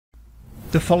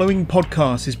The following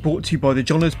podcast is brought to you by the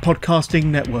Johners Podcasting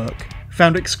Network,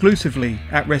 found exclusively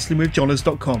at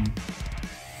WrestlingWithJohners.com.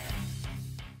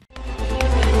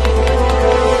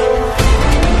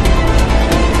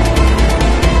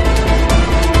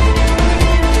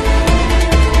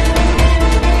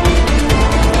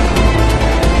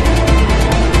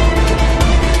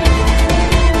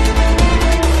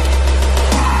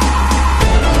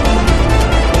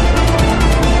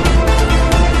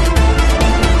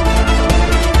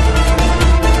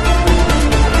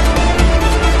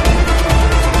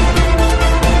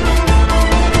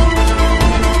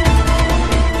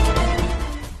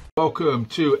 Welcome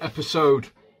to episode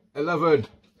 11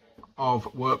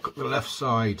 of Work the Left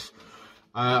Side.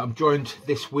 I'm joined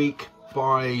this week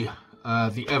by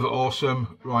the ever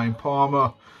awesome Ryan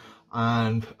Palmer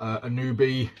and a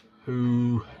newbie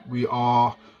who we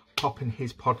are popping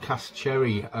his podcast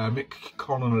cherry, Mick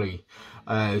Connolly,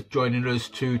 joining us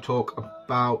to talk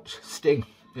about Sting.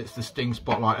 It's the Sting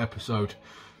Spotlight episode.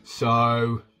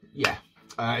 So yeah,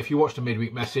 if you watched the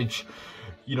midweek message,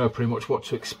 you know pretty much what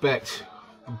to expect.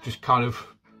 Just kind of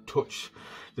touch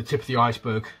the tip of the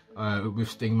iceberg with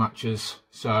Sting matches,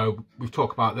 so we've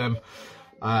talked about them,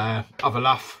 have a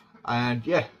laugh, and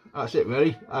yeah, that's it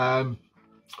really. I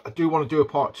do want to do a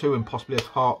part 2 and possibly a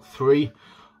part 3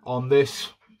 on this.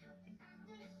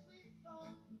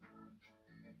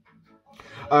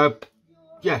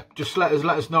 Yeah, just let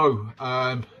us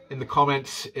know in the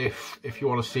comments if you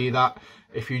want to see that,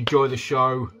 if you enjoy the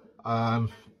show,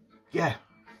 yeah,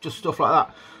 just stuff like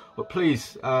that. But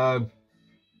please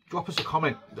drop us a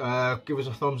comment, give us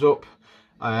a thumbs up.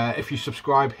 If you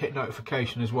subscribe, hit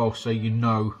notification as well, so you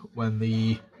know when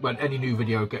any new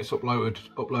video gets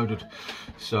uploaded.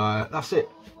 So that's it.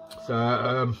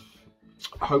 So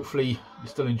hopefully you're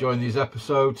still enjoying these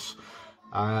episodes.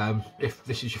 If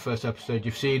this is your first episode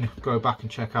you've seen, go back and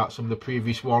check out some of the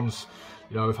previous ones.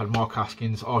 You know, we've had Mark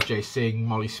Haskins, RJ Singh,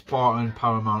 Molly Spartan,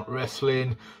 Paramount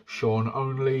Wrestling, Sean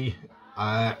Only.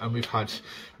 And we've had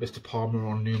Mr. Palmer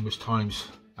on numerous times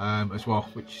as well,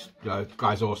 which the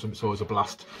guy's awesome. It's always a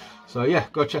blast. So yeah,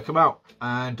 go check him out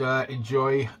and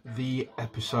enjoy the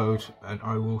episode, and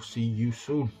I will see you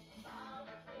soon.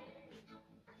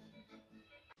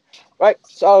 Right,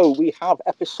 so we have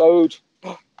episode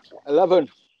 11.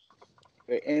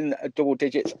 We're in double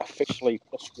digits officially,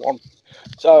 +1.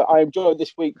 So I am joined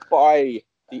this week by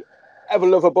the ever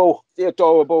lovable, the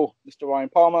adorable Mr. Ryan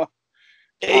Palmer.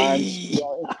 And we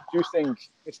are introducing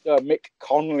Mr. Mick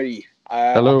Connolly.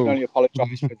 Hello. I can only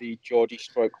apologise for the Geordie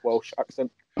stroke Welsh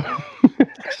accent.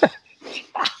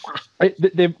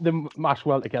 They mash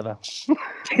well together.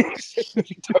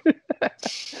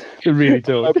 They really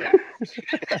do.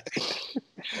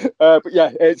 But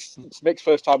yeah, it's Mick's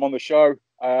first time on the show.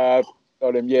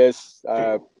 Known him years.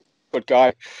 Good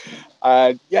guy.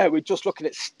 Yeah, we're just looking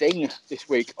at Sting this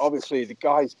week. Obviously, the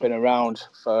guy's been around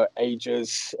for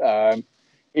ages.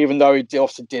 Even though he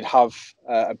also did have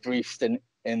a brief stint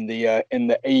in the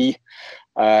E,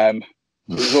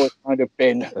 he's always kind of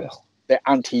been the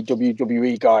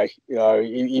anti-WWE guy. You know,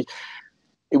 he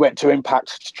went to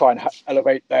Impact to try and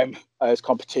elevate them as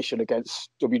competition against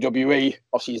WWE.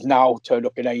 Obviously, he's now turned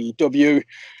up in AEW.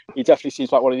 He definitely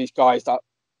seems like one of these guys that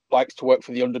likes to work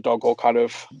for the underdog, or kind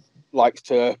of likes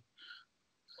to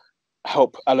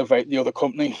help elevate the other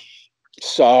company.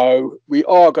 So we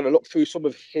are going to look through some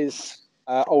of his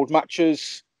old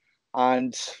matches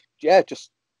and yeah,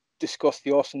 just discuss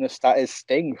the awesomeness that is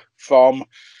Sting, from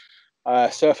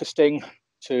Surfer Sting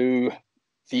to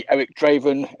the Eric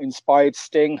Draven inspired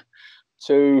Sting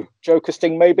to Joker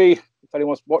Sting, maybe, if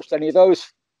anyone's watched any of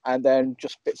those, and then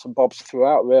just bits and bobs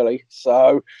throughout really.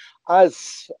 So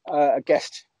as a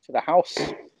guest to the house,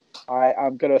 I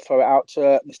am going to throw it out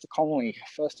to Mr. Connolly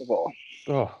first of all.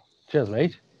 Oh, cheers,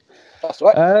 mate. That's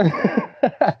right.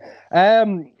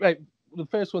 Right. The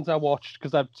first ones I watched,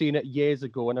 because I've seen it years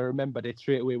ago and I remembered it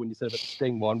straight away when you said about the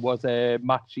Sting one, was a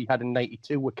match he had in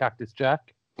 '92 with Cactus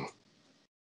Jack.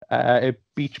 A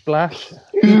Beach Blast.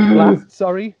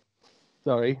 Sorry.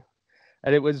 And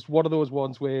it was one of those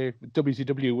ones where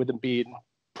WCW, with them being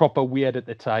proper weird at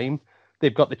the time,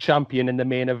 they've got the champion in the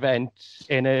main event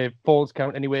in a Falls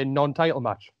Count Anywhere non-title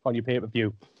match on your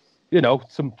pay-per-view. You know,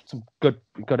 some good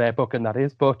air booking that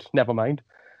is, but never mind.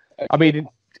 I mean,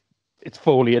 it's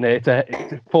Foley in it. It's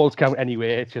a Falls Count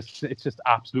Anyway. It's just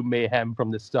absolute mayhem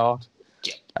from the start.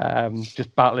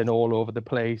 Just battling all over the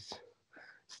place.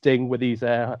 Sting with these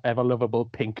ever lovable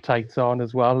pink tights on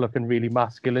as well, looking really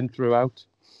masculine throughout.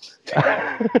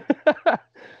 And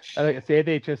like I say,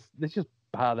 they just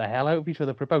batter the hell out of each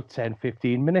other for about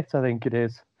 10-15 minutes, I think it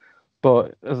is.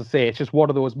 But as I say, it's just one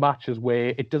of those matches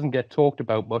where it doesn't get talked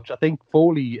about much. I think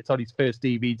Foley, it's on his first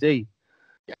DVD,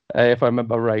 if I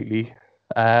remember rightly.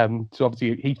 So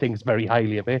obviously he thinks very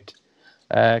highly of it.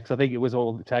 Because I think it was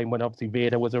all the time when obviously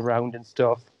Vader was around and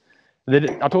stuff. I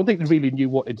don't think they really knew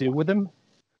what to do with him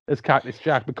as Cactus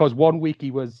Jack, because one week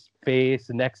he was face,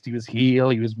 the next he was heel,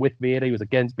 he was with Vader, he was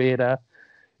against Vader.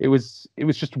 It was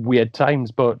just weird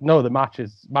times. But no, the match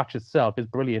itself is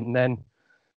brilliant. And then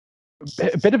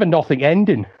a bit of a nothing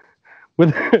ending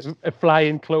with a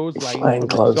flying clothesline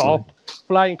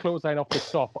flying clothesline off the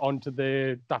top onto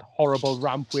that horrible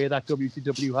rampway that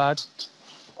WCW had.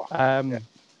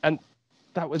 And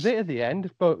that was it at the end.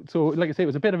 But so, like I say, it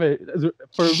was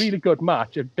for a really good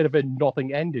match, a bit of a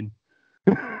nothing ending.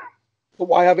 But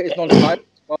why have it as non-title?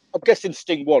 Well, I'm guessing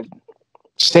Sting won.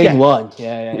 Sting won,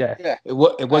 yeah. It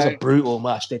was a And brutal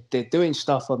match. They're doing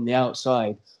stuff on the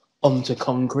outside onto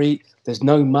concrete. There's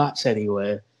no mats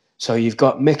anywhere. So you've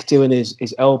got Mick doing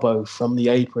his elbow from the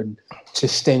apron to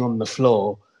Sting on the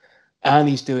floor, and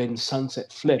he's doing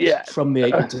sunset flips from the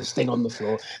apron to Sting on the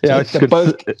floor. So they're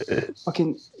both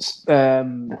fucking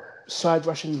side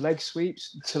Russian leg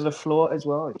sweeps to the floor as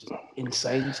well. It's just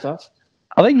insane stuff.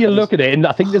 I think you look at it, and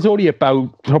I think there's only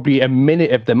about probably a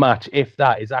minute of the match, if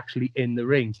that, is actually in the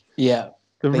ring. Yeah.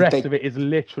 The rest of it is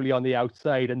literally on the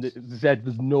outside, and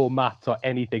there's no mats or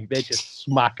anything. They're just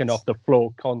smacking off the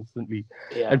floor constantly.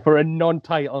 Yeah. And for a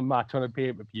non-title match on a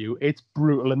pay-per-view, it's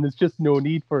brutal, and there's just no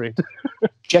need for it.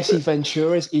 Jesse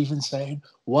Ventura's even saying,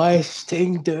 "Why is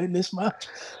Sting doing this match?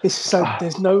 It's so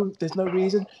there's no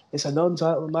reason. It's a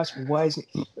non-title match. Why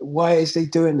is he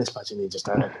doing this match?" And he just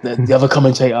the other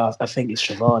commentator, I think it's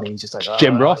Shivani. He's just like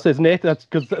Jim Ross, isn't it? That's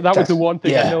because that was the one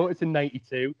thing I noticed in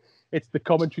 '92. It's the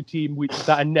commentary team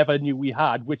that I never knew we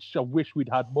had, which I wish we'd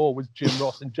had more, was Jim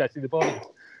Ross and Jesse the Body,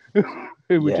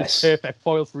 who were just perfect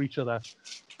foils for each other.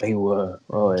 They were,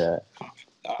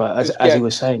 But as he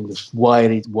was saying, why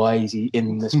is he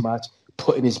in this match,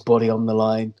 putting his body on the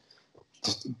line,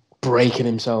 just breaking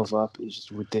himself up? It's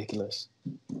just ridiculous.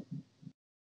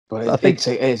 But I think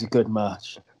it is a good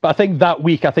match. But I think that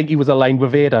week, he was aligned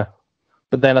with Vader.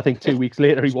 But then I think 2 weeks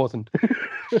later, he wasn't.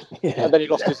 And then he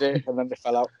lost his ear, and then they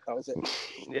fell out. That was it.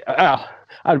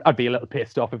 I'd be a little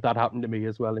pissed off if that happened to me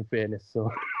as well, in fairness.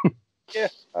 So.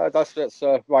 That's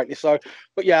rightly so.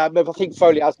 But yeah, I think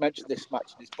Foley has mentioned this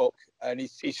match in his book, and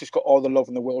he's just got all the love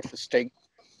in the world for Sting.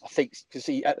 I think because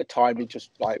at the time he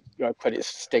just credits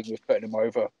Sting with putting him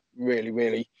over really,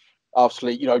 really.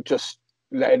 Obviously, just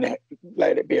letting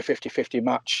it be a 50-50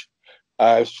 match.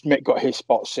 Mick got his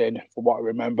spots in, from what I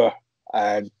remember,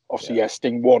 and obviously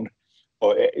Sting won,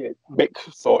 but Mick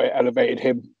thought it elevated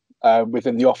him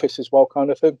within the office as well, kind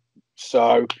of thing.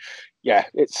 So yeah,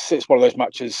 it's one of those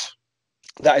matches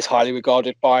that is highly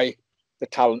regarded by the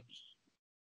talent.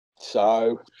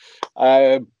 So,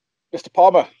 Mr.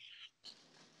 Palmer.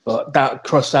 But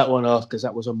cross that one off because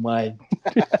that was on mine.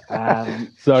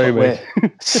 Sorry, mate.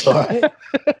 Sorry.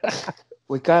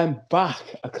 We're going back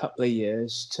a couple of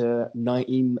years to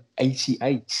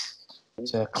 1988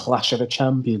 to Clash of the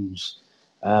Champions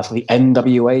for the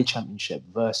NWA Championship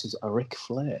versus Ric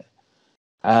Flair.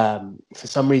 For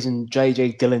some reason,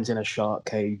 JJ Dillon's in a shark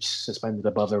cage, suspended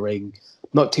above the ring.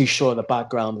 Not too sure of the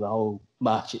background of the whole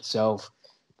match itself.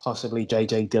 Possibly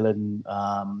JJ Dillon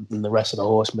and the rest of the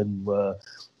Horsemen were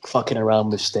fucking around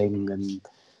with Sting and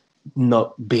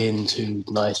not being too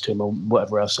nice to him or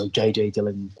whatever else. So JJ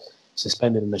Dillon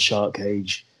suspended in the shark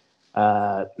cage.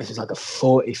 This is like a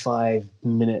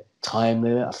 45-minute time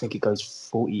limit. I think it goes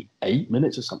 48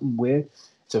 minutes or something weird.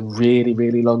 It's a really,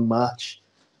 really long match.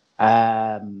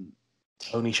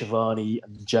 Tony Schiavone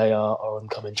and JR are on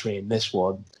commentary in this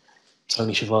one.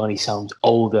 Tony Schiavone sounds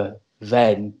older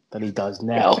then than he does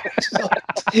now.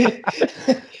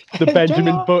 The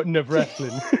Benjamin Button of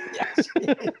wrestling.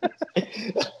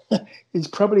 He's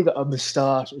probably got a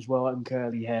moustache as well and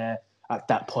curly hair at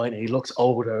that point. He looks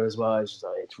older as well. It's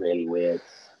really weird.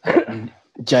 And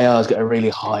JR's got a really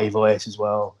high voice as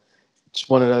well. It's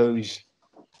one of those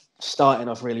starting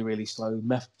off really, really slow,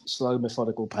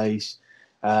 methodical pace,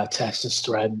 test of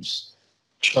strengths,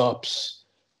 chops,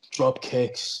 drop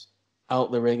kicks,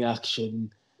 out the ring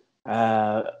action.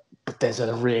 But there's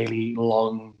a really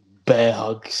long bear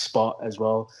hug spot as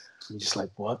well. I'm just like,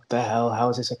 what the hell? How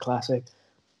is this a classic?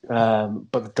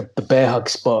 But the bear hug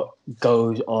spot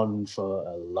goes on for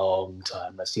a long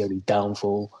time. That's the only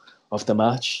downfall of the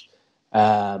match.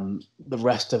 The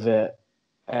rest of it,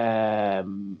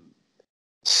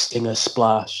 Stinger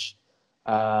splash,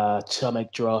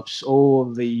 stomach drops, all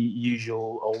the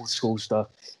usual old school stuff.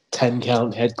 10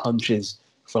 count head punches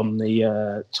from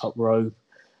the top rope,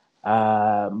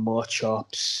 more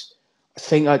chops,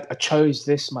 think I chose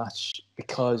this match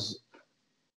because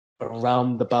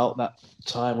around about that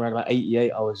time, around about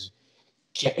 88, I was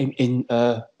getting in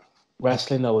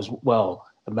wrestling. I was,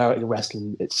 American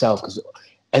wrestling itself, because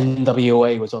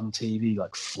NWA was on TV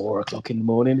like 4 o'clock in the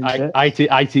morning and shit.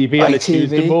 ITV on a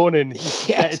Tuesday morning. Yes.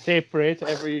 Set a tape for it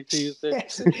every Tuesday.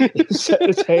 Yes. Set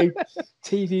the tape.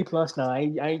 TV Plus now.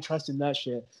 I ain't trusting that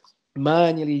shit.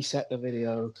 Manually set the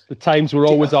video. The times were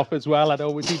always off as well. I'd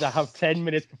always either have 10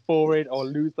 minutes before it or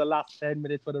lose the last 10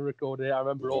 minutes when I recorded it. I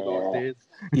remember all those days.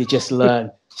 You just learn.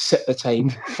 Set the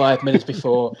tape 5 minutes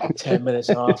before, 10 minutes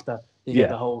after. You get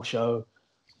the whole show.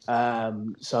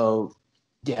 So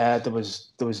yeah, there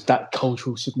was that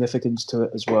cultural significance to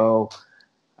it as well.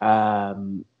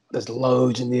 There's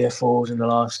loads of near falls in the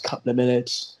last couple of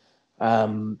minutes.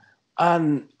 And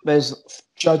there's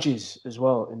judges as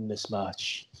well in this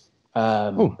match.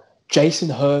 Jason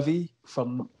Hervey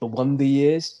from the Wonder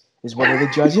Years is one of the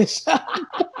judges. Is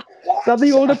that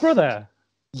the older brother?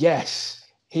 Yes.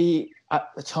 He,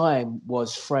 at the time,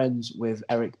 was friends with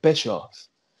Eric Bischoff.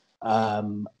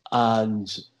 And I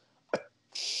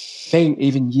think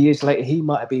even years later, he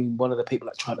might have been one of the people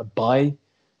that tried to buy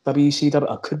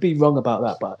WCW. I could be wrong about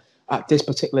that, but at this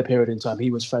particular period in time, he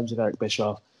was friends with Eric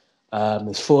Bischoff.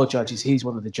 There's 4 judges. He's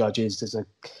one of the judges.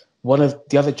 One of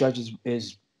the other judges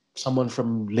is someone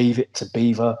from Leave It to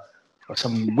Beaver or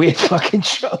some weird fucking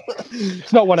show.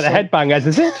 It's not one of the headbangers,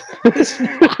 is it?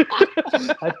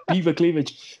 Beaver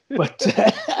cleavage. But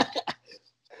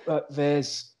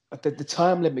there's the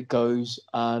time limit goes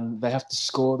and they have to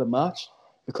score the match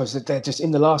because they're just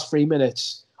in the last 3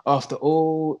 minutes after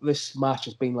all this match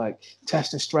has been like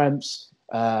test of strengths,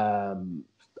 arm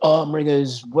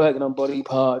ringers, working on body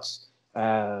parts,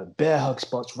 bear hug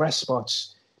spots, rest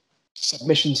spots,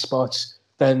 submission spots.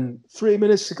 Then 3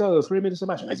 minutes to go, 3 minutes to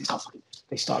match.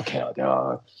 They start counting.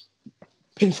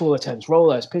 Pinfall attempts,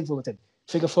 rollers, pinfall attempts,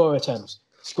 figure 4 attempts,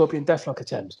 Scorpion Deathlock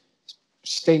attempts.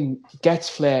 Sting gets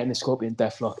Flair in the Scorpion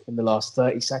Deathlock in the last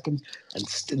 30 seconds, and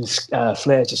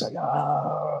Flair's just like,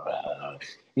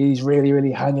 he's really,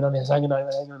 really hanging on. He's hanging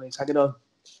on.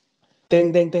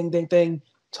 Ding, ding, ding, ding, ding.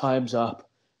 Time's up.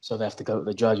 So they have to go to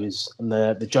the judges, and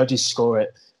the judges score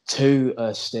it 2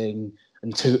 Sting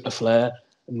and 2 Flair.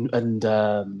 And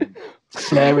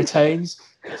Flair retains.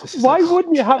 Why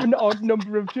wouldn't you have an odd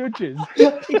number of judges?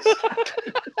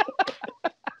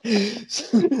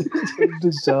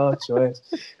 Bizarre choice.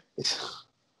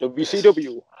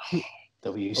 WCW.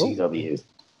 WCW.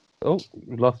 Oh,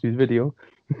 we lost his video.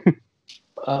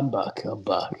 I'm back.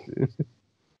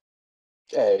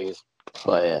 There he is.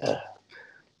 But yeah.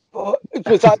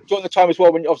 Was that during the time as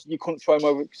well when obviously you couldn't throw him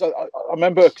over? Because I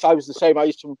remember, because I was the same. I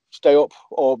used to stay up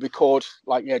or record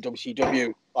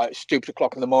WCW like stupid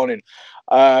o'clock in the morning.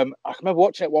 I remember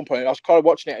watching it at one point. I was kind of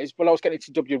watching it when I was getting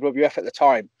to WWF at the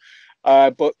time.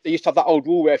 But they used to have that old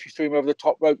rule where if you threw him over the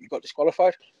top rope, you got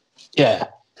disqualified. Yeah,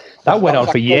 that went on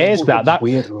for years. That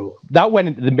weird rule. That went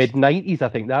into the mid-90s. I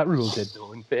think that rule did,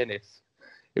 though. In fairness.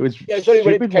 It was it's only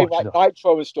when it became like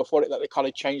Nitro and stuff, wasn't it, that they kind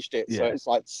of changed it. Yeah. So it's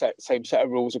like same set of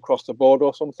rules across the board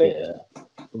or something. Yeah,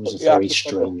 it was a very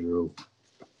strange rule.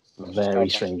 Very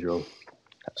strange rule.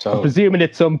 So I'm presuming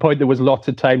at some point there was lots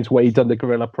of times where he done the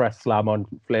gorilla press slam on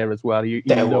Flair as well.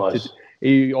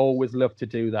 He always loved to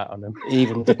do that on him. He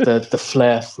even did the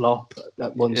Flair flop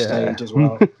at one stage as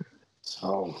well.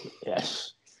 So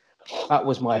yes, that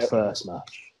was my first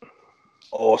match.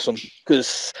 Awesome,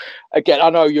 because again, I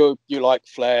know you like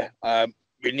Flair.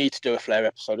 We need to do a Flair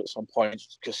episode at some point,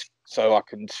 just so I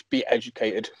can be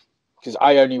educated. Because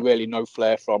I only really know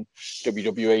Flair from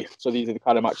WWE, so these are the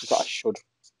kind of matches that I should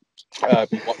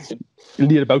be watching. You'll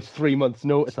need about 3 months'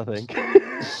 notice, I think.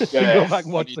 Yeah, go back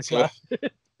and watch the class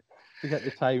to get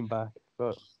the time back.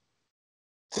 But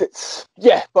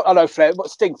but I know Flair. But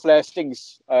Sting's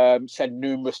said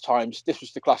numerous times this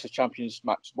was the Clash of Champions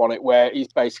match, won it, where he's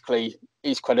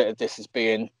credited this as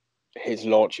being his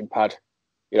launching pad.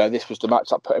 You know, this was the match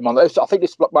that put him on. I think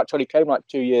this match only came like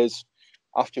 2 years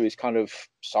after he's kind of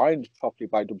signed properly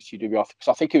by WCW, because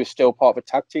I think he was still part of a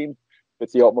tag team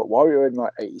with the Ultimate Warrior in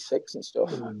like '86 and stuff.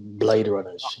 Blade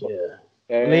Runners, yeah.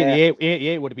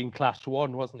 88 would have been Clash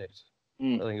 1, wasn't it?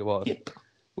 I think it was. Yep.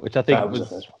 Which I think was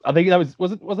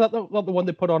that the one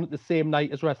they put on at the same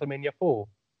night as WrestleMania 4?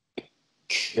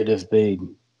 Should have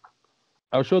been.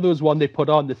 I'm sure there was one they put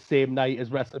on the same night as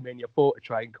WrestleMania 4 to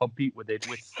try and compete with it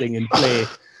with Sting and Flair.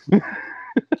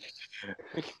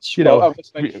 You know,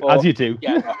 as you do.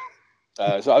 Yeah.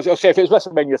 So I was going to say, if it was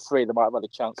WrestleMania 3, they might have had a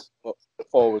chance, but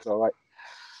 4 was all right.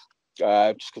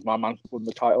 Just because my man won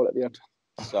the title at the end.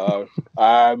 So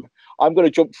I'm going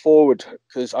to jump forward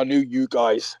because I knew you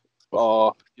guys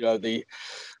are, the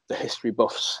the history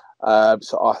buffs.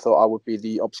 So I thought I would be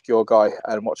the obscure guy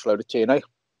and watch a load of TNA.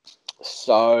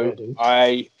 So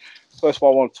first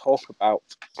one I want to talk about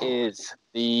is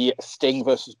the Sting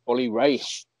versus Bully Ray.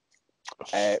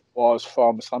 It was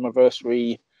from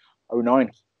Slammiversary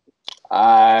 09.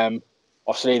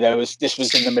 Obviously, this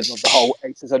was in the middle of the whole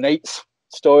Aces and Eights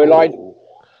storyline.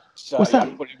 So Was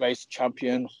that Bully Ray's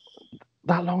champion?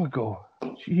 that long ago?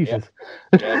 Jesus.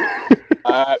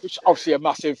 Which obviously a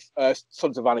massive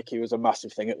Sons of Anarchy was a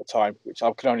massive thing at the time, which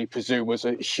I can only presume was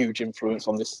a huge influence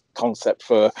on this concept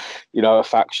for, a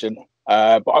faction.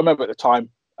 But I remember at the time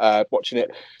watching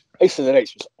it. Aces and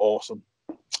Eights was awesome.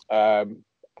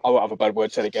 I won't have a bad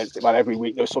word said against it, man. Every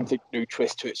week there was something new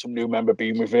twist to it, some new member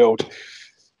being revealed.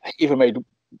 It even made,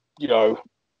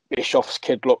 Bischoff's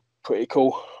kid look pretty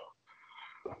cool.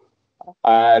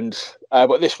 And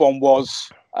but this one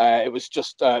was it was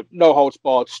just no holds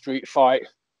barred street fight,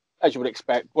 as you would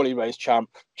expect. Bully Ray's champ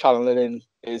channeling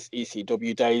his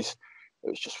ECW days.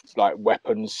 It was just like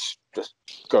weapons, just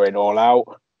going all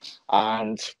out,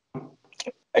 and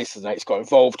Aces and Eights got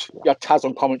involved. You had Taz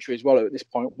on commentary as well. At this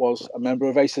point, was a member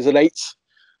of Aces and Eights.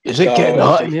 Is it getting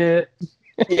hot in here?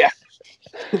 Yeah.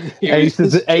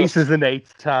 Aces and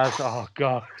Eights, Taz. Oh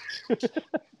god.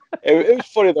 It was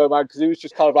funny though, man, because he was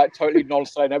just kind of like totally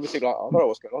non-saying everything. Like, I don't know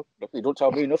what's going on. Look, you don't tell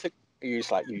me nothing. He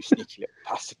was like, you sneaky little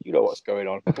bastard. You know what's going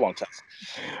on. Come on, Taz.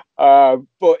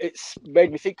 But it's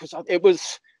made me think, because it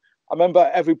was. I remember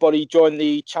everybody joined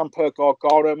the Ciampa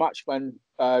Gargano match when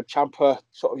Ciampa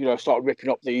sort of started ripping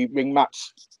up the ring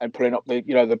mats and pulling up the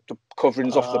the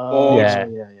coverings off the board,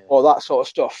 all that sort of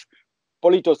stuff.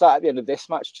 Bully does that at the end of this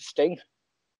match to Sting.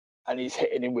 And he's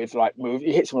hitting him with like moves.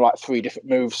 He hits him with like 3 different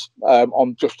moves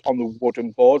on the wooden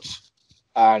boards,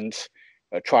 and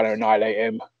trying to annihilate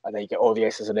him. And then you get all the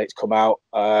Aces and Eights come out.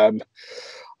 I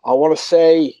want to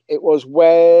say it was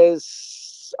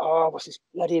what's his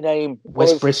bloody name?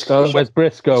 Wes Briscoe. Wes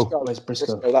Briscoe.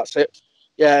 That's it.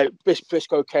 Yeah,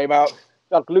 Briscoe came out.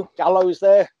 You had Luke Gallows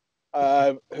there,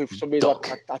 who for some reason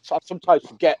I sometimes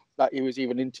forget that he was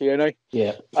even in TNA.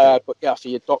 Yeah. But yeah, so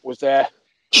your Doc was there.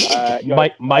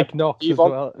 Mike Knox as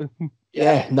well.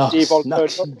 Yeah, Knox.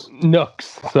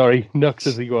 Sorry, Knox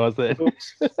as he was there.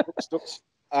 Knox.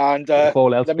 And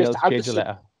all else then fails, change a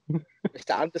letter.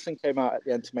 Mr. Anderson came out at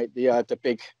the end to make the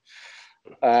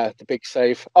big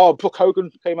save. Oh, Brooke Hogan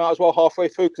came out as well halfway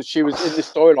through, because she was in this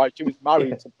storyline. She was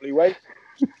married to Bully Ray.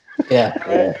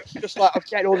 Just like I'm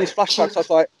getting all these flashbacks. I was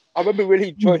like, I remember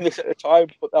really enjoying this at the time,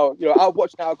 but I was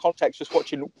watching out of context, just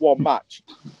watching one match.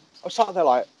 I was sat there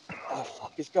like, what the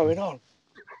fuck is going on?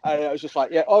 And I was just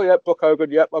like, Brooke Hogan,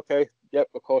 yep, okay, yep,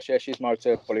 of course, yeah, she's married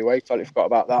to Bully Ray. Totally forgot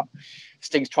about that.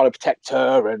 Sting's trying to protect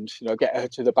her and get her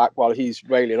to the back while he's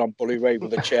railing on Bully Ray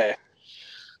with a chair.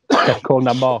 Kept calling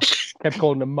him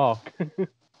Mark.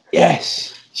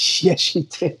 Yes, she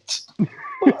did.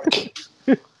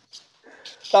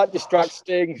 That distracts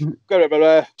Sting. Got him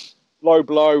a low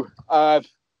blow. But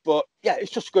yeah,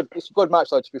 it's a good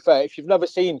match though, to be fair. If you've never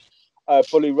seen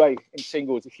Bully Ray in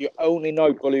singles, if you only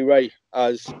know Bully Ray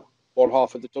as one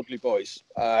half of the Dudley Boys,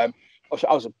 I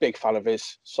was a big fan of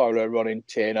his solo run in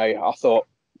TNA. I thought,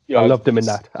 I loved him in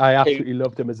that. I absolutely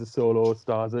loved him as a solo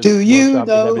star. Do you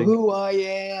know who I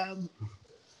am?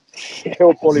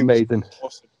 Bully amazing.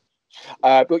 Awesome.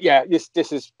 But yeah,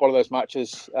 this is one of those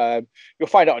matches. You'll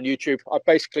find it on YouTube. I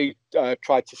basically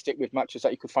tried to stick with matches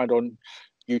that you could find on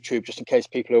YouTube, just in case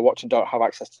people who are watching don't have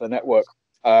access to the network.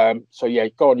 So yeah,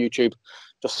 go on YouTube,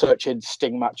 just search in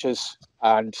Sting matches,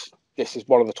 and this is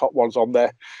one of the top ones on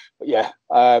there. But yeah,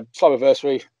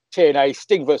 Slammiversary, TNA,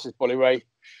 Sting versus Bully Ray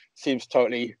seems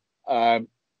totally out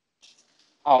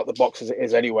of the box as it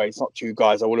is anyway. It's not 2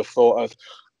 guys I would have thought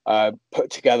of put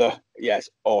together. Yeah,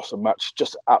 it's awesome match,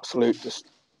 just absolute, just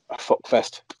a fuck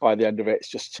fest by the end of it. It's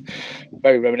just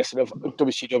very reminiscent of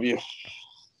WCW.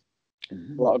 A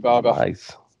lot of Gaga.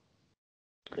 Nice.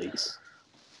 Please.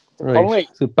 Right,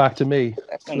 so back to me.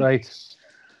 Right.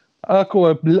 I'll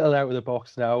go a little out of the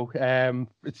box now.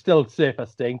 It's still Surfer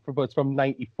Sting, but it's from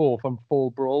 '94, from Fall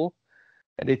Brawl.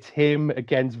 And it's him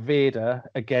against Vader,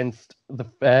 against the,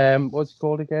 what's he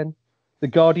called again? The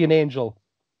Guardian Angel.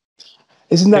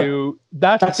 Isn't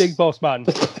that... That's Big Boss Man.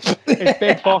 It's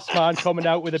Big Boss Man coming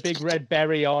out with a big red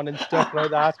berry on and stuff like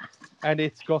that. And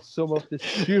it's got some of the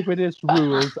stupidest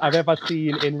rules I've ever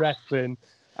seen in wrestling.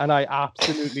 And I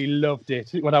absolutely loved it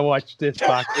when I watched this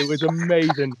back. It was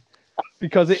amazing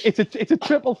because it's a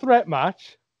triple threat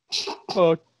match.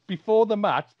 But before the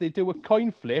match, they do a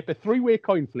coin flip, a 3-way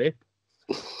coin flip,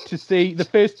 to see the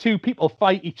first 2 people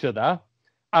fight each other.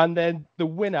 And then the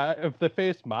winner of the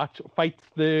first match fights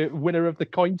the winner of the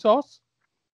coin toss.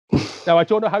 Now, I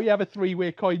don't know how you have a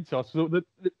three-way coin toss. So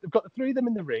they've got the three of them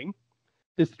in the ring.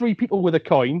 There's three people with a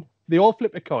coin. They all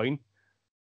flip a coin.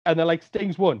 And they're like,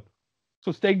 Sting's won.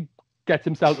 So Sting gets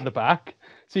himself to the back.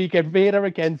 So you get Vader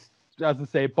against, as I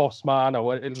say, Boss Man,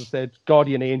 or as I said,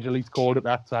 Guardian Angel, he's called at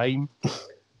that time.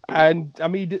 And, I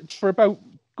mean,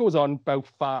 goes on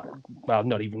about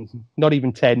not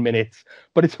even 10 minutes.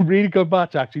 But it's a really good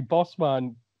match, actually. Boss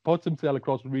Man puts himself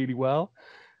across really well.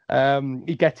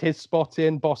 He gets his spot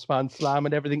in, Boss Man slam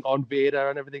and everything on Vader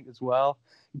and everything as well.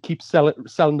 He keeps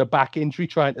selling the back injury,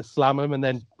 trying to slam him, and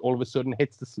then all of a sudden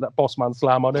hits the Boss Man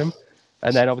slam on him.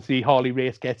 And then obviously Harley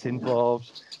Race gets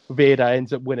involved. Vader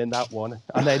ends up winning that one.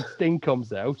 And then Sting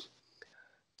comes out.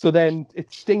 So then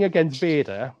it's Sting against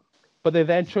Vader, but they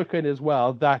then chuck in as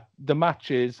well that the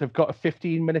matches have got a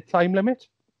 15-minute time limit.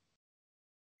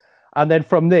 And then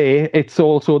from there, it's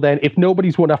also then, if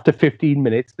nobody's won after 15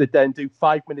 minutes, they then do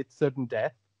 5 minutes sudden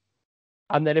death.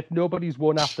 And then if nobody's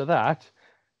won after that,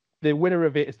 the winner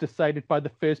of it is decided by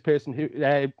the first person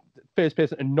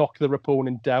to knock their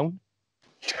opponent down.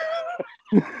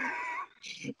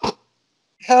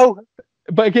 Hell.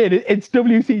 But again, it's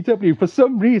WCW. For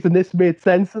some reason, this made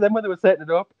sense to them when they were setting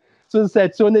it up. So as I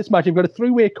said, so in this match, you've got a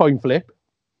three-way coin flip,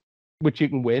 which you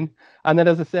can win. And then,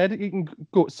 as I said, you can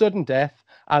go sudden death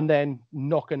and then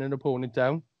knocking an opponent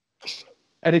down.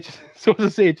 And it just, so as I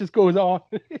say, it just goes on.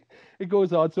 It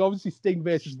goes on. So obviously Sting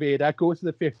versus Vader goes to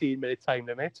the 15-minute time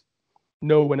limit.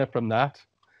 No winner from that.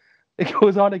 It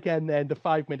goes on again then. The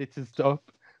 5 minutes is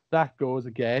up. That goes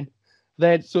again.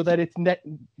 Then it's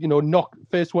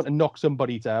first one to knock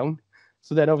somebody down.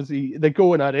 So then obviously they're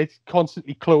going at it,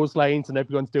 constantly clotheslines, and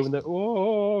everyone's doing the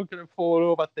gonna fall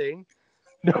over thing.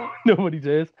 No, nobody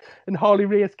does. And Harley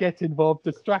Race gets involved,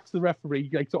 distracts the referee,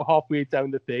 like sort of halfway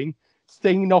down the thing.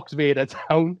 Sting knocks Vader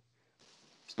down,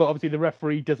 but obviously the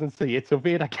referee doesn't see it. So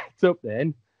Vader gets up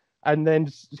then, and then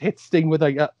hits Sting with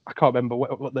I can't remember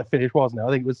what the finish was now.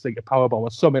 I think it was like a powerbomb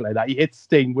or something like that. He hits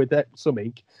Sting with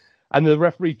something, and the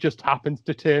referee just happens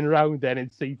to turn around then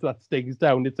and sees that Sting's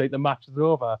down. It's like the match is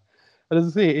over. And as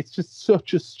I say, it's just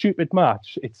such a stupid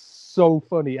match. It's so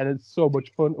funny, and it's so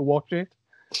much fun to watch it.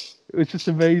 It was just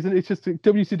amazing. It's just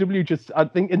WCW just, I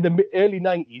think in the early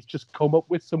 90s, just come up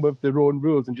with some of their own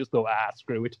rules and just thought,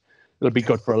 screw it. It'll be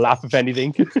good for a laugh, if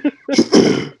anything. Throw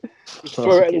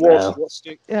it in the wall.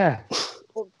 Yeah.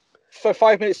 For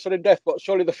 5 minutes sudden death, but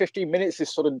surely the 15 minutes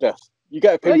is sudden death. You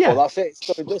get a pinfall, that's it. It's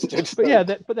sudden death. But yeah,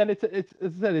 but then it's as I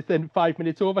said, it's then 5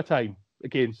 minutes overtime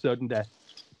again, sudden death.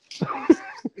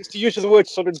 It's the use of the word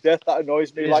sudden death that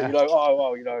annoys me. Yeah. Like,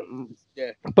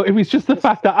 yeah. But it was just the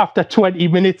fact that after 20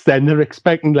 minutes, then they're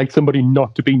expecting like somebody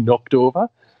not to be knocked over.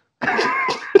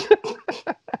 It's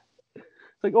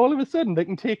like all of a sudden they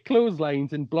can take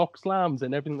clotheslines and block slams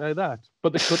and everything like that,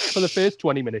 but they could for the first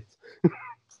 20 minutes.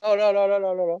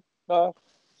 No.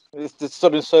 It's the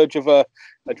sudden surge of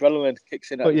adrenaline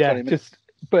kicks in at 20 minutes.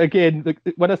 But again,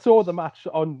 when I saw the match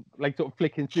on, like, sort of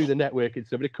flicking through the network and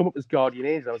stuff, it come up as Guardian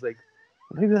Angel. I was like,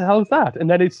 who the hell is that? And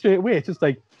then it's straight away, it's just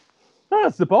like,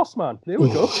 it's the Boss Man. There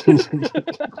we go. And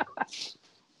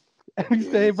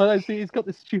but I see he's got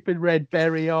this stupid red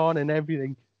berry on and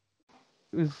everything.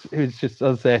 It was just,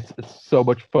 as I said, it's so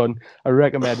much fun. I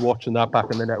recommend watching that back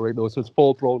on the network, though. So it's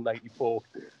Fall Brawl 94.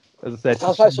 As I said,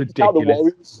 it's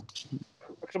ridiculous.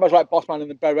 I can imagine like Boss Man in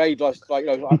the beret, just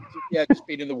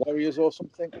being in the Warriors or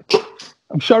something.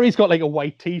 I'm sure he's got like a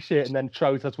white T-shirt and then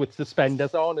trousers with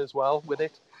suspenders on as well with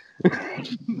it.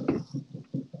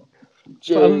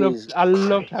 I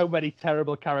loved how many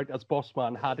terrible characters Boss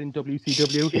Man had in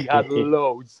WCW. He had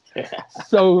loads,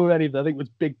 so many of them. I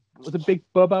think Big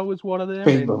Bubba was one of them.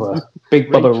 Big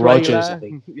Bubba Rogers, I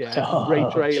think. Yeah, Ray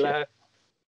Trailer.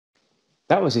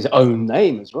 That was his own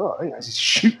name as well. I think that's his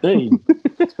shoot name.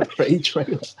 Ray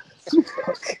Trailer.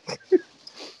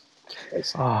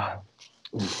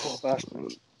 Mr.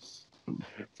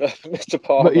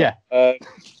 Palmer, can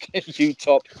you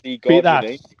top the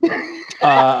Guardian?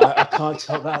 I can't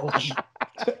top that one.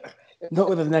 Not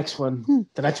with the next one.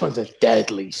 The next one's a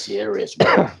deadly serious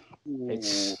one.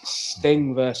 It's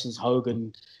Sting versus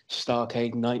Hogan,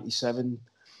 Starrcade 97.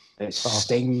 It's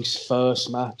Sting's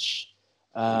first match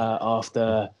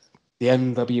after the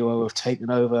NWO have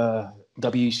taken over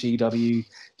WCW.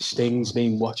 Sting's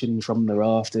been watching from the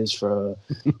rafters for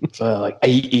like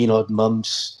 18 odd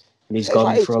months, and he's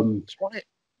gone from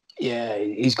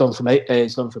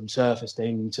Surfer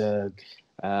Sting to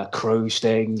Crow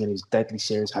Sting, and he's deadly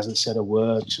serious, hasn't said a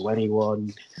word to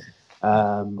anyone,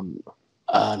 and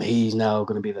he's now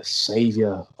going to be the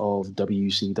savior of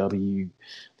WCW,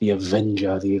 the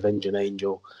Avenging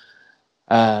Angel.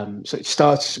 So it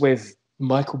starts with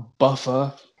Michael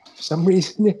Buffer For some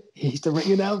reason, he's the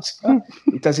ring announcer.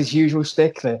 He does his usual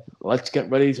stick there. Let's get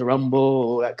ready to rumble,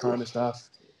 all that kind of stuff.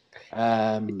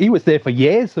 He was there for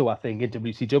years, though, I think, in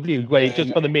WCW, where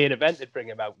just for the main event, they'd bring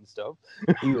him out and stuff.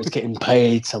 He was getting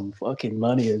paid some fucking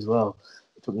money as well.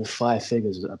 Talking 5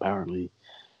 figures, apparently.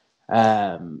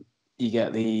 You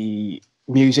get the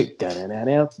music,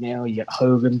 now you get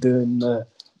Hogan doing the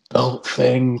belt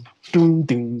thing, doom,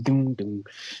 doom, doom, doom.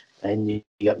 And you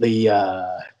get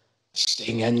the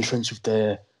Sting entrance with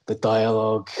the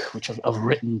dialogue, which I've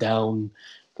written down.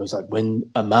 It goes like, when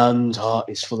a man's heart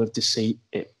is full of deceit,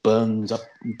 it burns up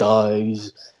and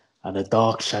dies, and a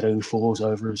dark shadow falls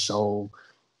over his soul.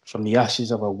 From the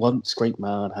ashes of a once great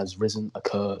man has risen a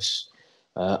curse,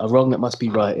 a wrong that must be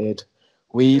righted.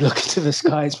 We look into the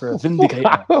skies for a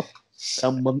vindicator,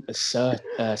 someone to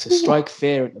strike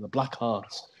fear into the black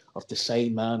hearts of the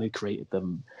same man who created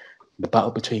them. The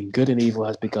battle between good and evil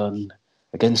has begun.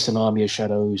 Against an army of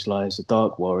shadows lies the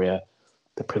dark warrior,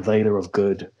 the prevailer of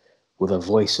good, with a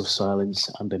voice of silence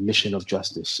and a mission of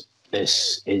justice.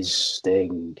 This is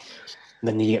Sting. And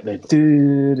then you get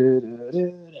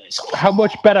the... How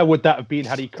much better would that have been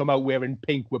had he come out wearing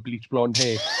pink with bleach blonde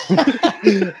hair?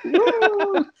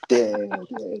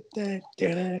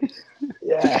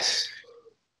 Yes.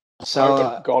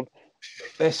 So, God.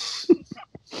 This...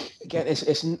 Again,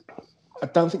 it's I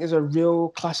don't think it's a real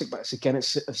classic, but it's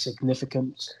a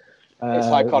significant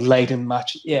laden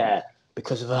match. Yeah,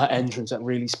 because of that entrance, that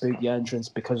really spooky entrance,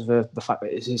 because of the fact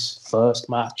that it's his first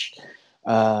match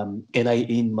in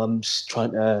 18 months.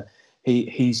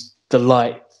 He's the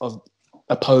light of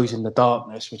opposing the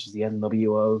darkness, which is the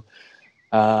NWO.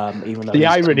 Even though the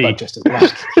irony, just as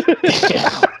black.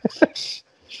 Yeah.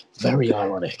 Very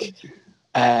ironic.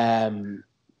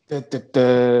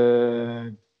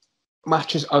 The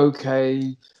match is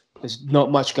okay. There's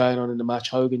not much going on in the match.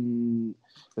 There's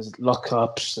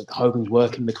lockups. Hogan's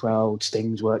working the crowd.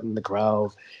 Sting's working the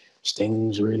crowd.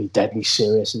 Sting's really deadly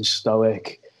serious and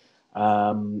stoic.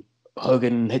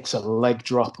 Hogan hits a leg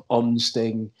drop on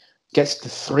Sting, gets the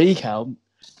 3 count,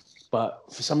 but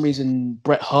for some reason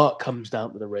Bret Hart comes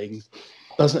down to the ring,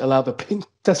 doesn't allow the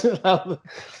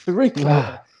ring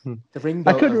bell. The ring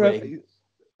bell. I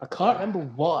can't remember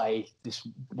why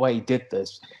he did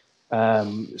this.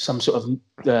 Some sort of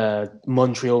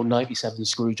Montreal 97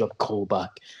 screwjob callback.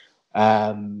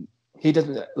 He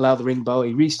doesn't allow the ring bell.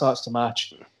 He restarts the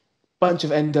match. Bunch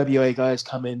of NWO guys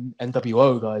come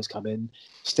in.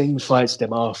 Sting fights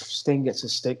them off. Sting gets a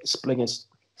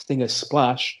Stinger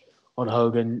splash on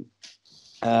Hogan.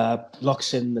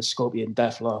 Locks in the Scorpion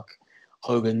Deathlock.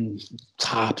 Hogan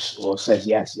taps or says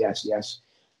yes.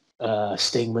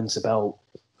 Sting wins the belt.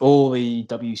 All the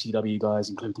WCW guys,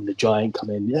 including the Giant,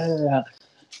 come in. Yeah,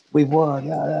 we won.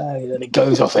 Yeah. And it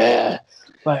goes off air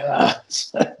like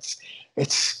that.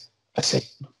 It's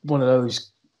one of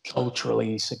those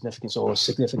culturally significant or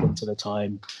significant to the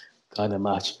time kind of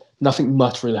match. Nothing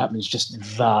much really happens. Just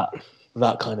that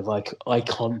kind of like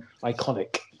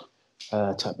iconic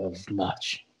type of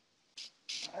match.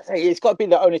 It's got to be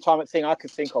the only thing I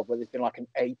could think of where there's been like an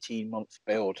 18-month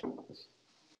build.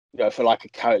 For like a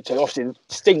character. Obviously,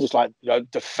 Sting was like,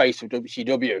 the face of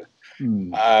WCW.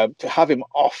 To have him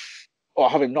off or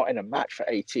have him not in a match for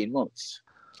 18 months.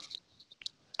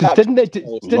 Didn't they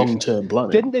do long-term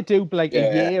planning? Didn't they do like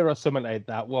a year or something like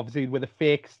that? Well, obviously with a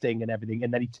fake Sting and everything,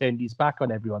 and then he turned his back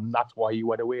on everyone, and that's why he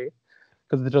went away.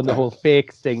 Because they've done the whole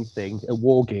fake Sting thing at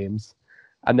War Games,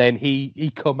 and then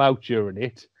he come out during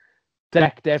it,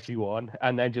 decked everyone,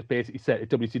 and then just basically said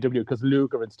to WCW, because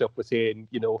Luger and stuff were saying,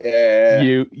 they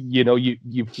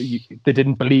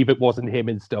didn't believe it wasn't him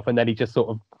and stuff, and then he just sort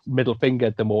of middle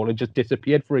fingered them all and just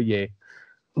disappeared for a year.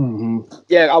 Mm-hmm.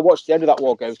 Yeah, I watched the end of that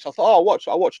War Games. So I thought, I'll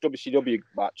watch a WCW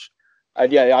match,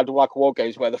 and I had like a War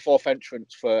Games where the 4th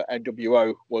entrance for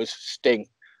NWO was Sting,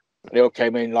 and they all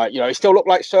came in like, it still looked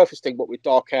like Surfer Sting, but with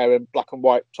dark hair and black and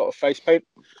white sort of face paint.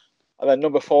 And then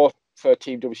number 4 for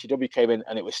Team WCW came in,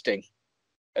 and it was Sting.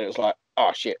 And it was like,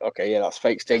 oh shit, okay, yeah, that's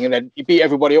fake Sting. And then he beat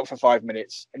everybody up for 5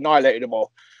 minutes, annihilated them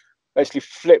all, basically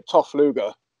flipped off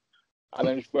Luger, and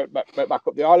then just went back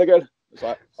up the aisle again. It's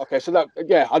like, okay, so that,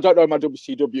 I don't know my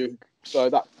WCW, so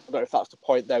that I don't know if that's the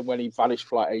point then when he vanished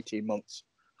for like 18 months,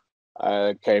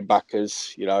 came back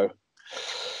as it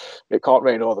can't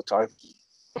rain all the time.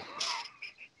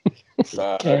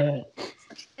 But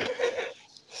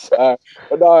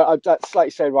no, that's like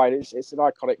you say, Ryan. It's an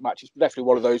iconic match. It's definitely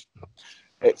one of those.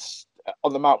 It's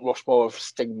on the Mount Rushmore of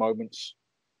Sting moments.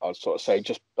 I'd sort of say,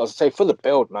 just as I say, for the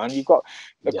build, man. You've got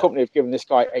the company have given this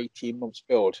guy 18 months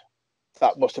build.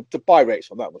 That must have the buy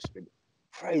rates on that must have been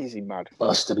crazy mad.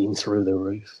 Must have been through the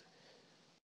roof.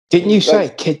 Didn't you say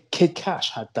Kid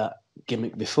Cash had that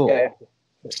gimmick before?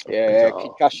 Yeah.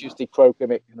 Kid Cash used the Crow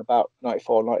gimmick in about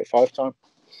 94, 95 time.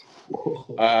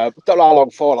 Don't know how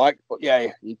long for, but yeah,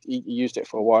 he used it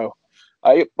for a while.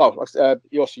 He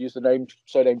also used the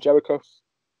surname Jericho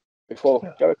before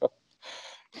Jericho.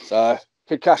 So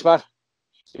Kid Cash, man,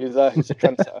 he's a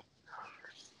trendsetter.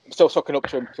 I'm still sucking up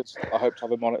to him because I hope to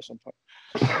have him on at some point.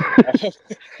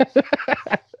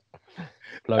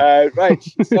 Right.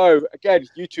 So again,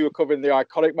 you two are covering the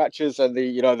iconic matches and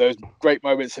the those great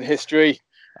moments in history.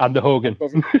 And the Hogan.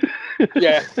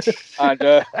 Yeah, and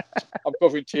I'm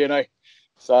covering TNA,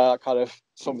 so that kind of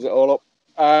sums it all up.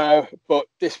 But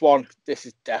this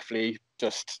is definitely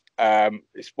just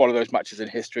it's one of those matches in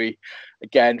history.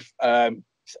 Again,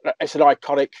 it's an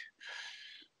iconic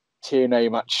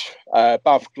TNA match.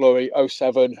 Bound for Glory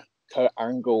 07, Kurt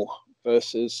Angle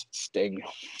versus Sting.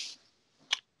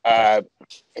 It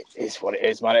is what it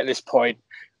is, man. At this point,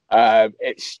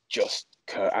 it's just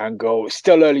Kurt Angle. It's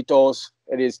still early doors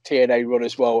in his TNA run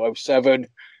as well. 07.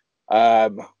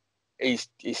 He's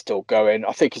still going.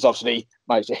 I think he's obviously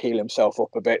managed to heal himself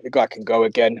up a bit. The guy can go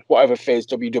again. Whatever fears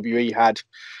WWE had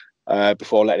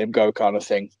before letting him go, kind of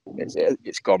thing,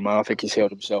 it's gone, man. I think he's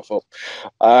healed himself up.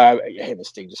 Him and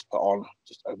Sting just put on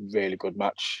just a really good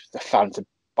match. The fans are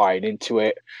buying into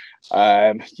it.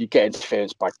 You get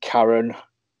interference by Karen.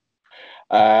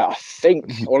 I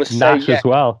want to say Nash as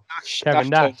well. Nash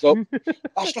turns up.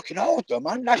 Nash looking old though,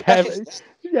 man. Nash looks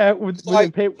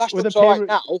all right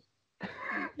now.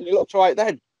 And he looked all right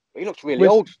then. He looked really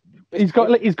old. He's got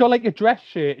like a dress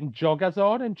shirt and joggers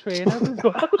on and trainers as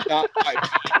well. A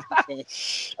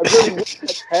really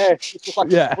weird hair. It's just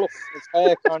like a fluff in his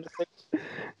hair kind of thing.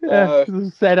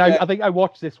 I think I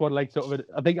watched this one I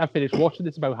think I finished watching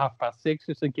this about 6:30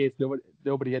 just in case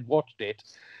nobody had watched it.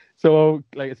 So,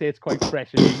 like I say, it's quite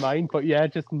fresh in my mind. But yeah,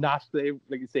 just Nash there,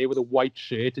 like you say, with a white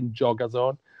shirt and joggers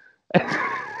on.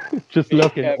 Just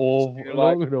looking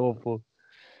awful.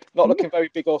 Not looking very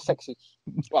big or sexy.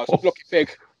 Well, it's looking big,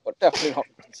 but definitely not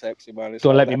looking sexy, man.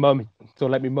 Don't let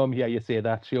me mum hear you say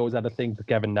that. She always had a thing for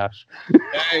Kevin Nash.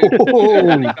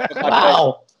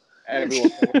 Wow.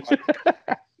 Everyone.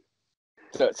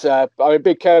 So it's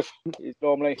Big Kev. He's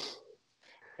normally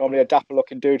a dapper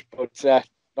looking dude, but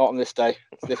not on this day.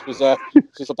 This was a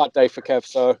bad day for Kev.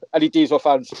 So any Diesel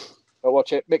fans, don't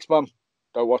watch it. Mixed Mum,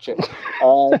 don't watch it.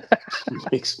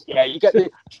 You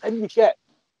get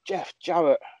Jeff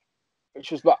Jarrett,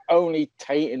 which was the only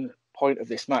tainting point of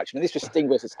this match. I mean, this was Sting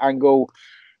versus Angle.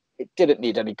 It didn't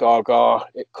need any gaga.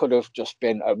 It could have just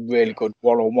been a really good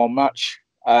one-on-one match.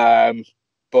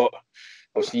 But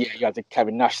obviously, you had the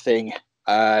Kevin Nash thing,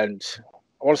 and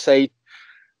I want to say,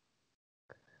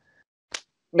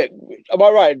 am I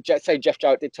right? Say Jeff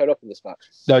Jarrett did turn up in this match.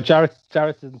 No, Jarrett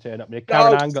doesn't turn up.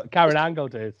 Karen Angle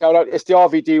does. It's the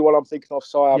RVD one I'm thinking of.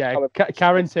 So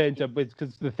Karen turns up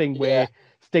because the thing where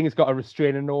Sting's got a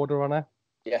restraining order on her.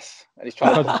 Yes, and he's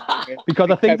trying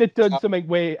because I think they'd done something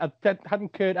where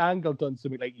hadn't Kurt Angle done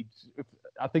something like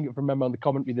I think if I remember on the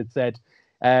commentary that said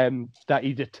that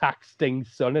he'd attacked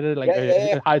Sting's son at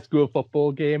a high school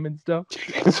football game and stuff.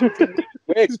 It's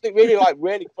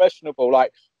really questionable.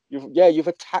 Like you've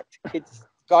attacked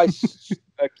guy's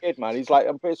a kid, man. He's like,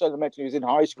 I'm pretty sure they mentioned he was in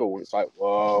high school. It's like,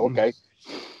 whoa, okay.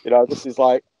 This is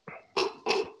like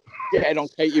getting on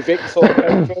Katie Vick sort of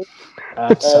territory.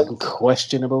 That's some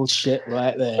questionable shit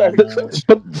right there. But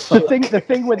the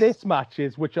thing with this match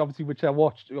is, which I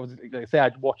watched, like I say,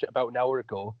 I'd watched it about an hour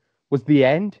ago, was the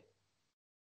end.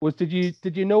 Did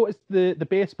you notice the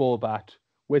baseball bat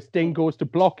where Sting goes to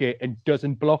block it and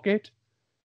doesn't block it?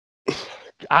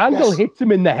 Angle hits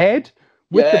him in the head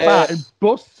with the bat and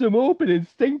busts him open, and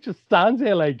Sting just stands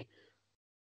there like,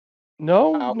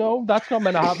 no, that's not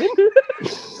meant to happen.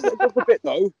 That's a bit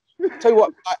though. Tell you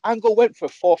what, Angle went for a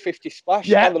 450 splash.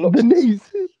 Yeah, the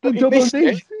knees, the double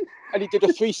knees, and he did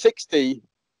a 360.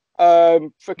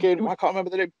 I can't remember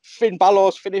the name. Finn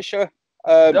Balor's finisher.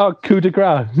 Coup de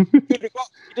grace. He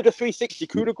did a 360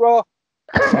 coup de grace.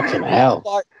 Fucking hell!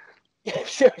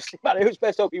 Seriously, man, it was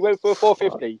best up. He went for a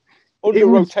 450 under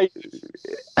rotation.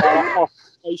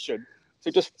 So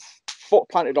just foot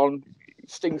planted on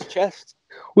Sting's chest.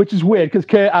 Which is weird because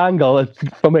Kurt Angle,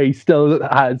 for me, still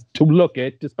has, to look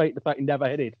at, despite the fact he never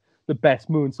hit it, the best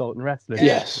moonsault in wrestling.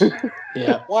 Yes.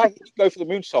 Yeah. Why did he go for the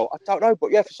moonsault? I don't know,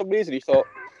 but for some reason he thought,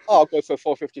 I'll go for a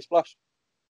 450 splash.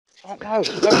 Like, no.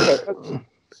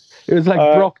 It was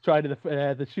like Brock trying to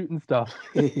the shooting stuff.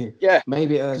 Yeah.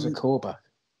 Maybe it was a callback.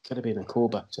 Could have been a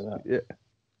callback to that. Yeah.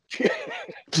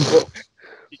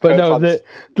 But no,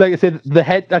 like I said, the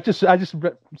head. I just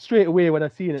straight away when I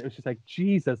seen it, it was just like,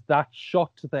 Jesus, that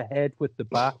shot to the head with the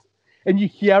bat. and you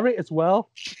hear it as well.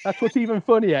 That's what's even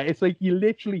funnier. It's like you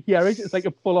literally hear it. It's like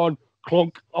a full-on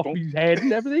clunk off his head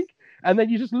and everything. And then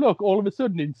you just look, all of a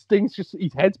sudden, and Sting's just,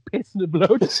 his head's pissing the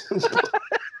blood.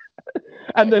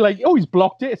 And they're like, oh, he's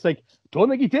blocked it. It's like, don't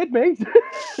think he did, mate.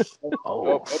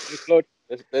 No blood.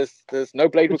 There's no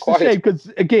blade required.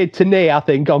 Because, again, Tenay, I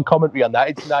think, on commentary on that,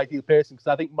 it's an ideal person, because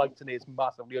I think Mike Tenay is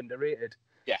massively underrated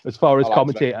as far as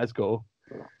commentators go.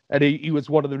 And he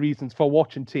was one of the reasons for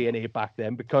watching TNA back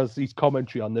then, because he's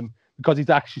commentary on them, because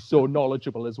he's actually so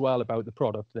knowledgeable as well about the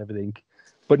product and everything.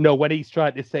 But no, when he's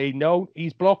trying to say, no,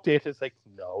 he's blocked it, it's like,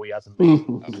 no, he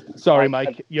hasn't. Sorry,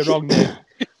 Mike, you're wrong there.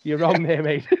 You're wrong there,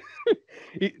 mate.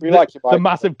 The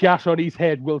massive gash on his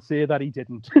head will say that he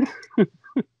didn't.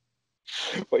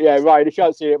 But yeah, Ryan, if you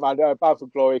haven't seen it, man, Bound for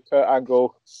Glory, Kurt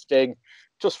Angle, Sting,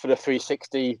 just for the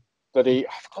 360. I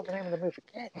forgot the name of the move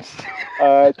again.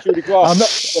 Coup de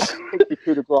grace.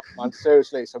 Coup de grace, man.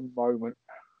 Seriously, it's a moment.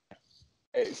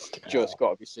 It's just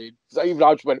got to be seen. So even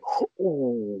I just went,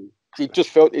 ooh. He just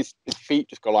felt his feet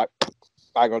just go like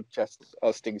bang on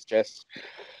Sting's chest.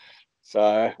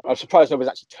 So I'm surprised nobody's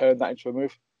actually turned that into a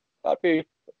move. That'd be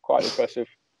quite impressive.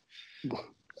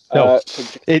 No,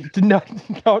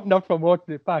 not from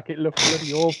watching it back. It looked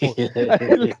bloody awful.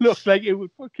 It looked like it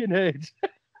would fucking hurt.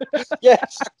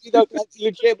 Yes,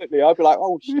 legitimately, I'd be like,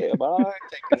 oh shit, man, I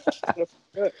ain't taking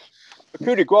it. The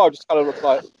coup de grace just kind of looks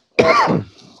like,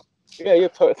 yeah, you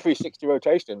put a 360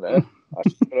 rotation in there. That's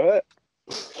just gonna hurt.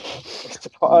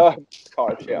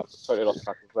 Can't shit. I'm totally lost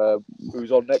track of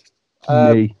who's on next.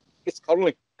 Me. It's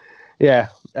Connolly. Yeah.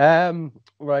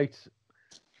 Right.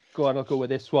 Go on. I'll go with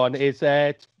this one. It's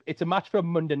a match from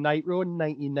Monday Night Raw in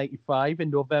 1995 in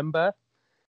November.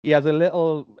 He has a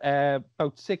little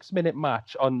about 6-minute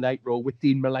match on Night Raw with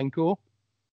Dean Malenko.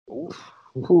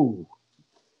 Ooh.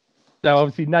 Now,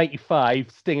 obviously,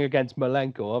 95, Sting against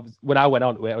Malenko. When I went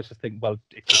on to it, I was just thinking, well,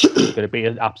 it's going to be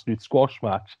an absolute squash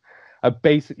match. And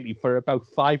basically, for about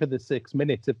 5 of the 6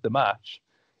 minutes of the match,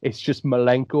 it's just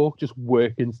Malenko just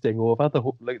working Sting over the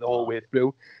whole way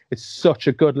through. It's such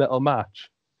a good little match.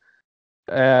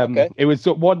 It was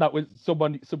one that was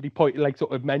somebody pointed,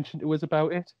 sort of mentioned to us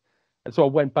about it. And so I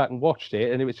went back and watched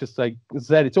it, and it was just like I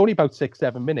said, it's only about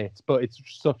 6-7 minutes, but it's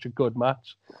such a good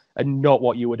match and not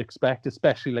what you would expect,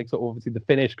 especially sort of obviously the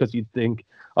finish, because you'd think,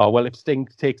 oh, well, if Sting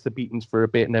takes the beatings for a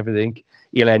bit and everything,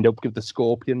 he'll end up with the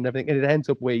Scorpion and everything. And it ends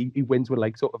up where he wins with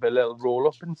sort of a little roll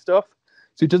up and stuff.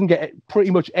 So he doesn't get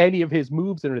pretty much any of his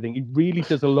moves and everything. He really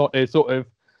does a lot to sort of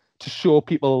to show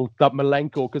people that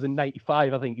Malenko, because in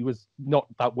 95, I think he was not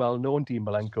that well known, Dean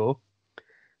Malenko.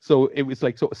 So it was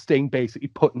sort of Sting basically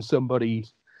putting somebody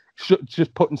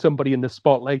in the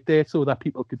spotlight there so that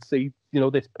people could see,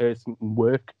 this person can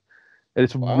work. And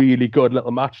it's a really good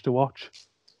little match to watch.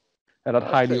 And I'd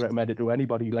highly recommend it to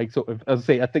anybody. As I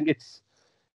say, I think it's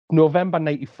November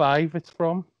 95 it's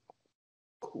from.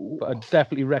 But I'd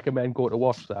definitely recommend going to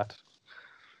watch that.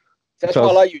 That's why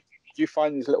I like you. You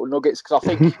find these little nuggets, because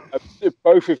I think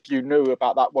both of you knew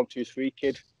about that 1, 2, 3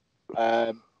 kid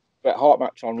Bret Hart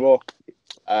match on Raw.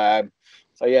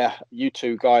 So yeah, you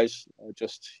two guys are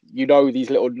just these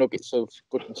little nuggets of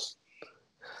goodness.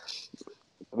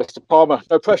 Mr. Palmer,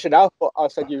 no pressure now, but I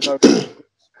said give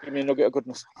me a nugget of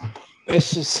goodness.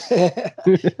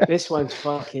 This one's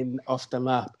fucking off the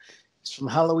map. It's from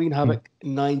Halloween Havoc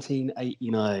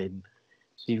 1989.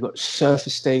 So you've got Surfer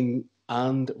Sting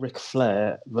and Ric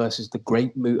Flair versus the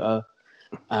Great Muta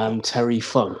and Terry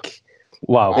Funk.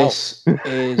 Wow. This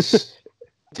is...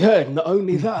 not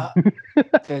only that,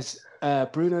 there's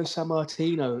Bruno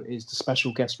Sammartino is the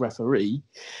special guest referee.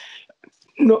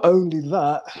 Not only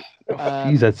that...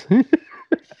 Jesus.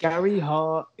 Gary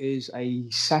Hart is a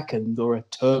second or a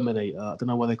Terminator. I don't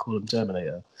know why they call him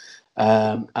Terminator.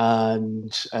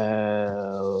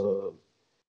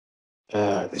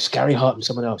 It's Gary Hart and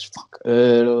someone else.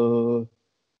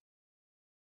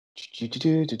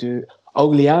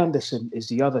 Ole Anderson is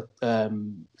the other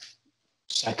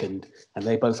second, and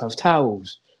they both have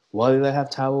towels. Why do they have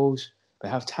towels? They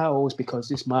have towels because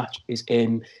this match is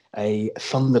in a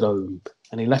Thunderdome,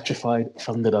 an electrified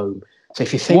Thunderdome. So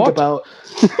if you think about...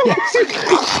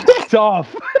 Stop!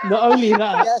 Not only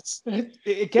that,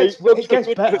 it gets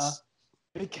better.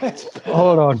 It gets better.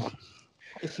 Hold on.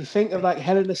 If you think of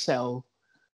Hell in a Cell,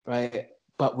 right,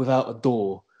 but without a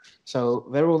door. So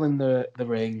they're all in the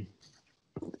ring.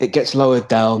 It gets lowered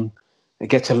down. It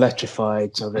gets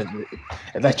electrified. So they're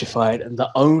electrified. And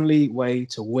the only way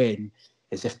to win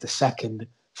is if the second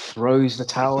throws the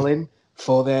towel in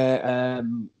for their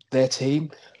team.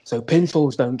 So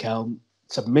pinfalls don't count.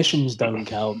 Submissions don't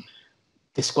count.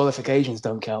 Disqualifications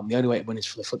don't count. The only way to win is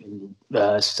for the fucking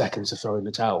seconds to throw in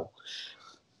the towel.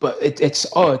 but it's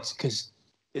odd because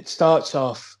it starts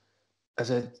off as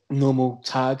a normal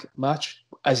tag match,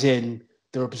 as in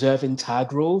they're observing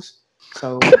tag rules.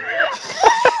 So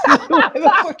why the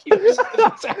fuck are you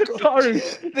observing tag rules? Sorry,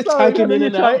 They're tagging in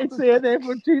and out. Trying to say it there,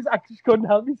 but jeez, I just couldn't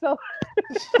help myself.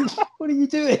 What are you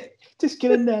doing? Just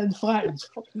get in there and fight. And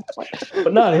fucking fight.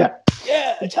 But no, they're like,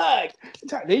 yeah, tag.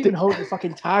 They even hold the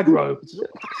fucking tag rope.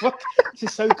 This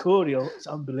is so cordial. It's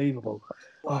unbelievable.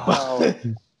 Wow.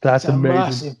 That's it's a amazing.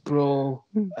 massive brawl.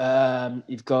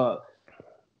 You've got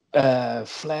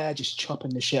Flair just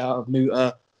chopping the shit out of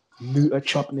Muta. Muta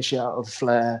chopping the shit out of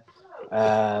Flair.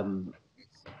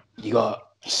 You got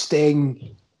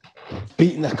Sting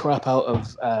beating the crap out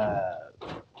of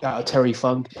Terry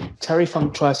Funk. Terry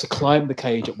Funk tries to climb the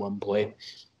cage at one point.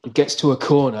 He gets to a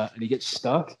corner and he gets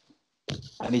stuck.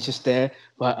 And he's just there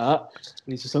like that.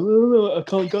 And he's just like, oh, I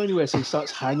can't go anywhere. So he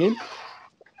starts hanging.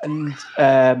 And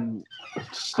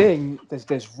Sting,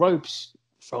 there's ropes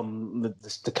from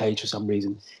the cage for some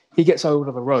reason. He gets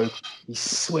over the rope. He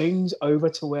swings over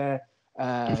to where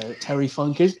Terry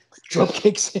Funk is, drop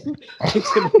kicks him,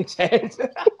 kicks him in his head.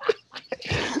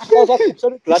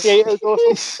 Gladiators or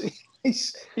something.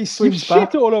 He swings You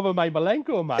back. shit all over my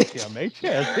Malenko match here, mate.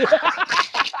 Cheers.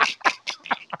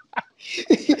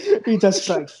 He does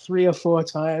like 3 or 4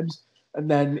 times, and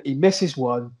then he misses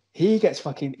one. He gets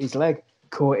fucking his leg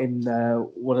caught in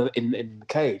in the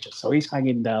cage, so he's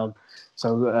hanging down.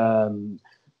 So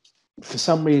for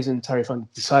some reason, Terry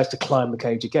Funk decides to climb the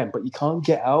cage again, but he can't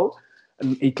get out.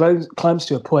 And he climbs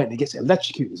to a point and he gets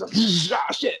electrocuted. He's like,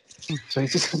 ah, shit. So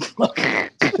he's just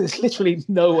like, there's literally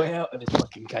no way out of this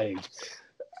fucking cage.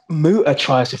 Muta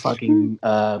tries to fucking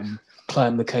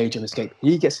climb the cage and escape.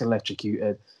 He gets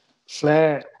electrocuted.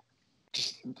 Flair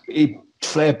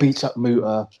beats up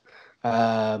Muta.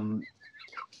 For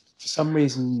some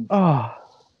reason,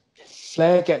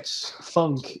 Flair gets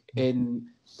Funk in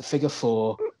the figure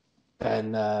 4,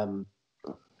 and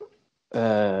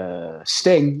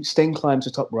Sting climbs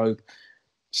the top rope,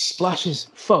 splashes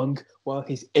Funk while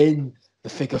he's in the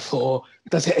figure 4,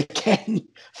 does it again.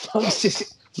 Funk's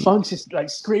just like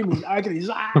screaming in agony.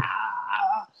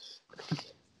 Ah!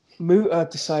 Muta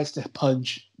decides to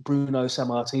punch Bruno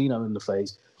Sammartino in the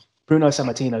face. Bruno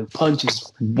Sammartino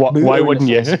punches Muta Why in wouldn't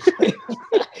the you? face.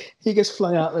 He gets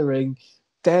flung out of the ring.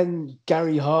 Then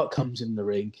Gary Hart comes in the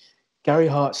ring. Gary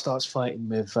Hart starts fighting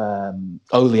with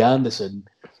Ole Anderson.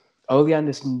 Ole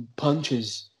Anderson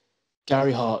punches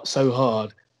Gary Hart so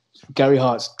hard, Gary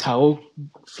Hart's towel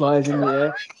flies in the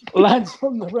air, lands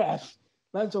on the ref,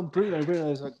 lands on Bruno.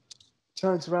 Bruno's like,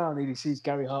 turns around and he sees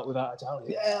Gary Hart without a towel.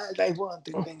 Yeah, they won.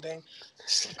 Ding, ding, ding.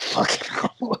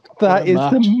 That is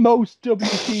the most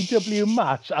WCW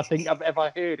match I think I've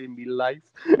ever heard in my life.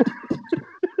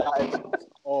 That is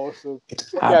awesome.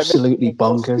 It's absolutely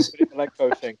bonkers.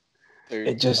 Electro thing, dude.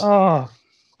 It just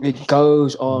it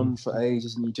goes on for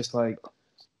ages, and you're just like,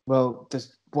 well,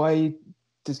 there's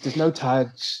no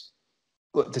tags,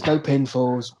 there's no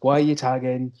pinfalls. Why are you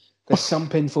tagging? There's some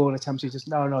pinfall attempts. You just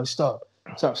no, stop.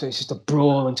 So it's just a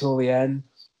brawl until the end.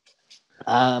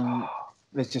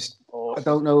 There's just I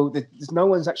don't know. There's no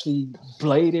one's actually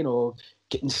blading or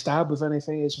getting stabbed with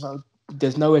anything. It's like,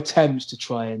 there's no attempts to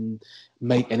try and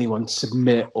make anyone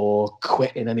submit or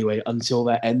quit in any way until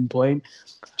their end point.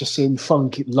 Just seeing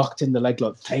Funk locked in the leg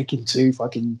lock, taking 2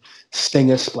 fucking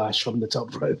stinger splash from the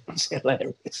top rope. It's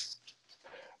hilarious.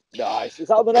 Nice. Is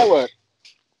that on the network?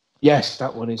 Yes,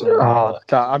 that one is on the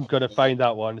network. I'm going to find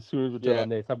that one. As soon as we're done on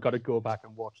this, I've got to go back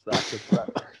and watch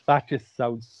that. That just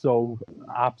sounds so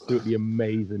absolutely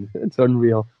amazing. It's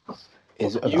unreal.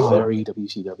 It's a very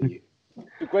WCW.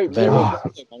 A great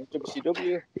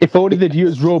WCW. If only they'd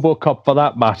used RoboCop for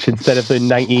that match instead of the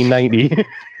 1990.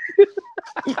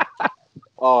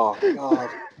 Oh, God.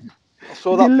 I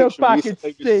saw If that you look picture back recently.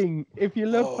 at Sting, if you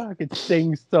look back at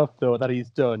Sting's stuff, though, that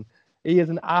he's done, he is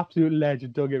an absolute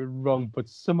legend, don't get me wrong, but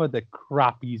some of the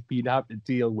crap he's been having to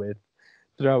deal with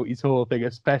throughout his whole thing,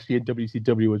 especially in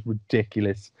WCW, was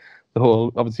ridiculous. The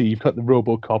whole, obviously, you've got the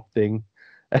RoboCop thing,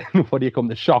 and what do you call him,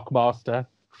 the Shockmaster?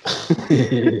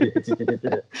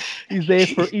 He's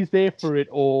there for it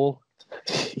all.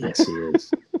 Yes, he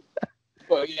is.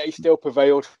 But yeah, he still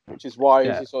prevailed, which is why,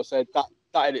 as you sort of said,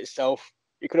 that in itself,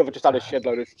 he could have just had a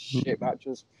shitload of shit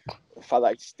matches. The fact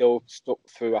that he still stuck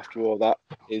through after all that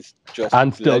is just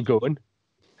And still going.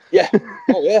 Yeah.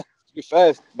 Oh yeah. To be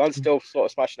fair, man's still sort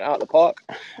of smashing it out of the park.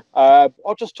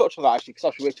 I'll just touch on that actually, because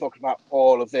actually we're talking about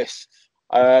all of this.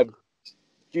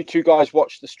 You two guys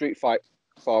watched the street fight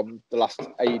from the last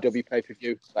AEW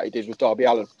pay-per-view that he did with Darby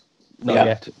Allin? Not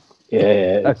yet.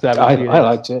 Yeah. I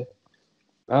liked it.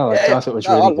 I thought it was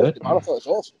really good. I thought it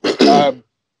was awesome.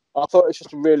 I thought it was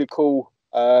just a really cool.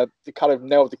 They kind of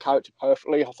nailed the character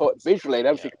perfectly. I thought visually and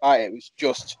everything about it was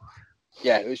just,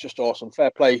 it was just awesome.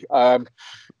 Fair play.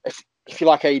 If you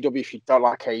like AEW, if you don't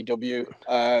like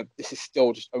AEW, this is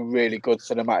still just a really good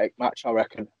cinematic match, I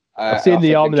reckon. I've seen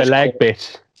the arm and the leg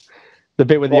bit. The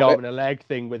bit with the arm What and the leg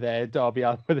thing with Darby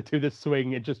Allin, where they do the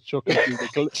swing and just chuck it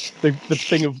through the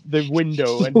thing of the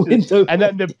window, and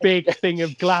then the big thing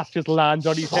of glass just lands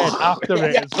on his head after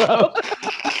it as well.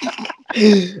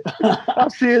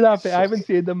 I've seen that bit. I haven't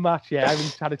seen the match yet. I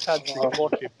haven't had a chance to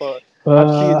watch it, but I've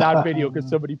seen that video because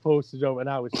somebody posted it over, and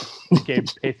I was just getting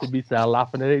pissing myself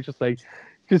laughing at it. Just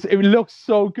it looks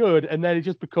so good, and then it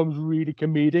just becomes really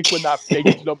comedic when that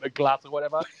big lump of glass or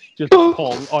whatever just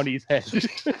pong on his head.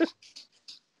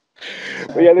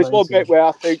 But yeah, there's one bit where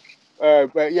I think,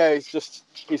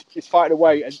 he's fighting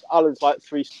away, and Alan's like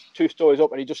 2 stories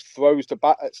up, and he just throws the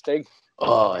bat at Sting.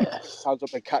 Oh yeah, Stands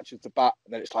up and catches the bat,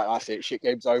 and then it's like, that's it, shit,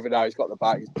 game's over now. He's got the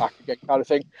bat, he's back again, kind of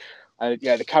thing. And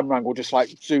the camera angle just like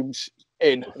zooms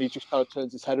in, and he just kind of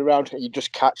turns his head around, and you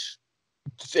just catch.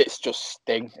 It's just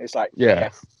Sting. It's like,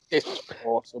 it's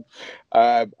awesome.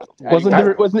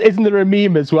 Isn't there a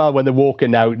meme as well when they're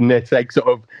walking out and it's like sort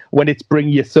of when it's bring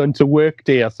your son to work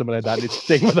day or something like that? It's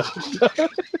Sting with that.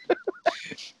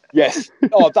 Yes.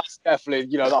 Oh, that's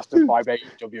definitely, that's the vibe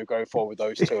AEW going forward with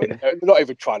those two. And they're not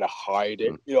even trying to hide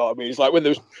it. You know what I mean? It's like when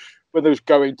there was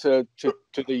going to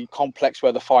the complex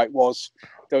where the fight was,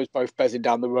 there was both bezzing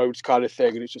down the roads kind of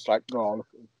thing, and it's just like, no,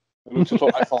 it looks just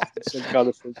like Parkinson kind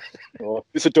of thing. Oh,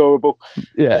 it's adorable.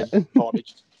 Yeah.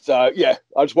 So I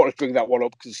just wanted to bring that one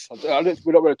up because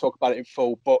we're not going to talk about it in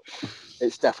full, but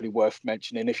it's definitely worth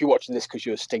mentioning. If you're watching this because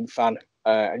you're a Sting fan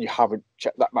and you haven't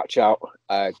checked that match out,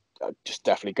 just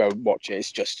definitely go and watch it.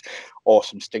 It's just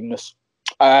awesome Stingness.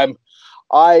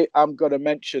 I am going to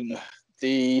mention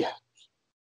the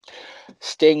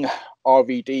Sting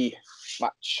RVD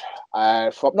match.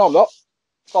 No, I'm not.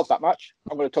 It's not that match.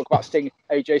 I'm going to talk about Sting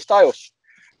AJ Styles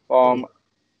from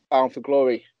Bound for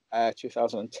Glory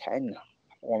 2010.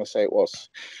 I want to say it was.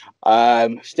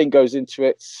 Sting goes into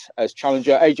it as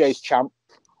challenger. AJ's champ,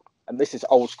 and this is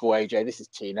old school AJ. This is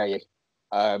TNA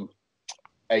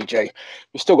AJ.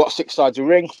 We've still got 6 sides of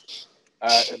ring,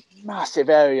 massive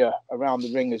area around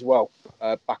the ring as well.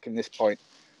 Back in this point,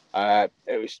 it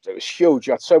was huge.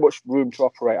 You had so much room to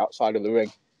operate outside of the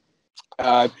ring.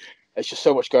 There's just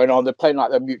so much going on. They're playing like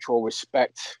their mutual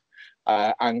respect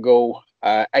angle.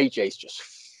 AJ's just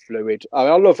fluid. I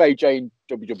love AJ in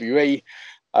WWE,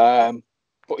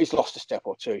 but he's lost a step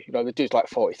or two. The dude's like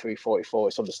 43, 44.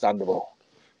 It's understandable.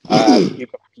 You go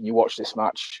back and you watch this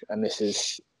match, and this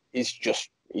is he's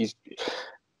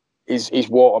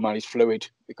water, man. He's fluid.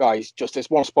 The guy's just, there's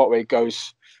one spot where he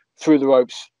goes through the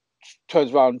ropes,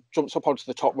 turns around, jumps up onto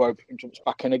the top rope, and jumps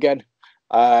back in again.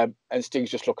 And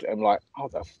Sting's just looking at him like, how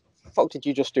the fuck did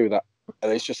you just do that?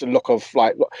 And it's just a look of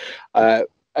like,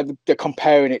 and they're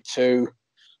comparing it to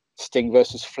Sting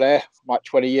versus Flair from like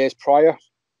 20 years prior.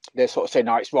 They're sort of saying,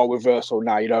 no, it's role reversal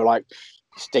now, like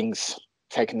Sting's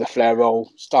taking the Flair role,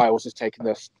 Styles is taking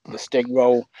the Sting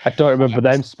role. I don't remember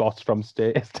them spots from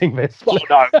Sting versus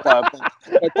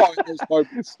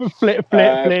Flair.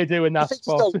 Flair doing that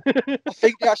spot. I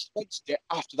think they actually mentioned it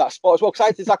after that spot as well, because I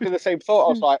had exactly the same thought. I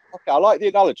was like, okay, I like the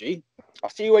analogy. I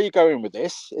see where you're going with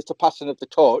this. It's the passing of the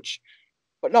torch.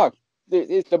 But no,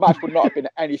 the match would not have been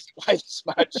anything like this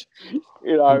match,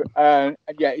 and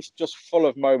it's just full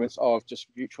of moments of just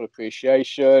mutual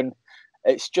appreciation.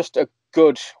 It's just a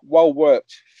good,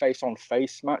 well-worked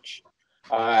face-on-face match,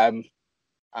 and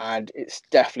it's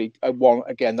definitely a one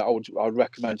again that I'd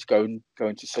recommend going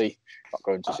to see, not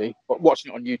going to see, but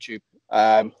watching it on YouTube.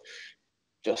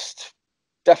 Just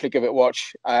definitely give it a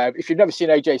watch. If you've never seen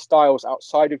AJ Styles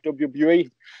outside of WWE,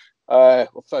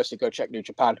 well, firstly go check New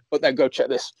Japan, but then go check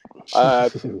this,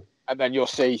 and then you'll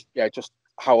see, just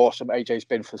how awesome AJ's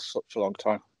been for such a long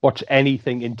time. Watch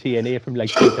anything in TNA from like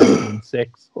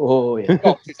 2006. Oh yeah,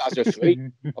 2003. I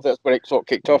think that's when it sort of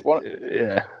kicked off, wasn't it?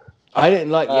 Yeah. I didn't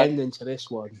like the ending to this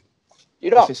one.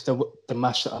 If it's the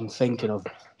match that I'm thinking of,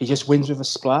 he just wins with a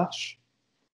splash,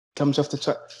 comes off the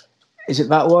top. Is it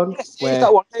that one? Yes,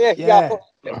 that one.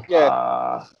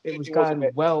 Yeah. It was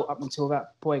going well up until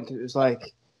that point. It was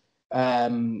like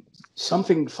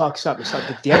something fucks up. It's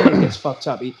like the ending gets fucked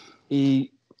up. He's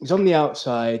on the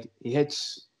outside. He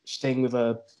hits Sting with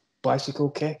a bicycle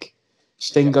kick.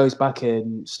 Sting goes back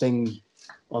in. Sting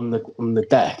on the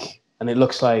deck, and it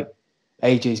looks like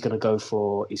AJ's going to go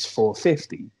for his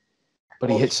 450,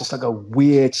 but he hits just like a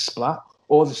weird splat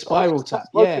or the spiral tap.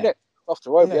 Off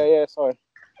the rope. Yeah. Sorry.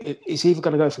 It's either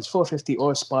going to go for his 450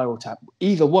 or a spiral tap.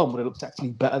 Either one would have looked actually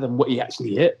better than what he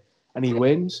actually hit, and he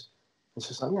wins. It's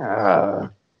just like, yeah,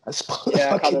 that's a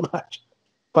fucking match.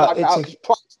 But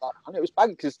and it was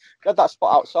bang because they had that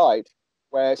spot outside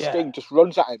where Sting just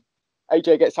runs at him.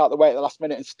 AJ gets out of the way at the last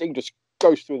minute, and Sting just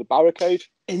goes through the barricade.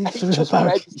 Into the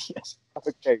barricade, yes.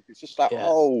 It's just like,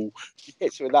 oh, he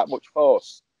hits it with that much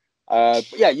force.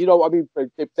 But yeah, you know what I mean?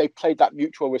 They played that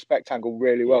mutual respect angle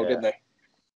really well, didn't they?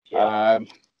 Yeah.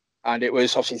 And it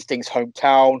was obviously Sting's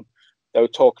hometown. They were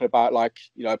talking about, like,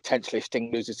 you know, potentially if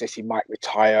Sting loses this, he might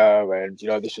retire. And, you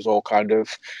know, this was all kind of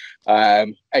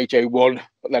AJ won,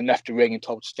 but then left the ring and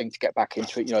told Sting to get back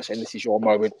into it, you know, saying this is your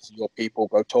moment, this is your people,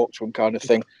 go talk to him kind of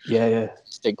thing. Yeah.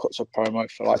 Sting cuts a promo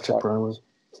for like that. Promo.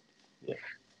 Yeah.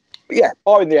 But yeah,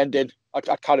 barring the ending, I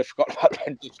kind of forgot about the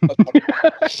ending.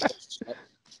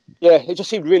 Yeah, it just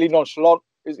seemed really nonchalant.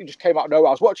 It just came out of nowhere.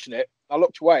 I was watching it, I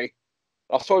looked away.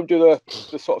 I saw him do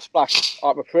the sort of splash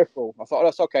out of my peripheral. I thought, oh,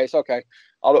 that's okay, it's okay.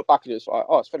 I look back at it, it's like,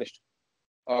 oh, it's finished.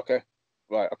 Okay,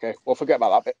 right, okay. Well, forget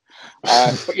about that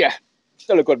bit. But yeah,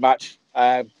 still a good match.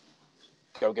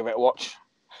 Go give it a watch.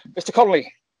 Mr.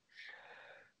 Connolly.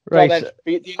 Right. Then,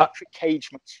 the electric cage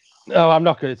match. No, I'm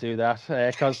not going to do that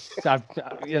because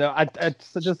I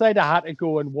decided I had to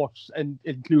go and watch and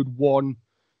include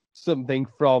something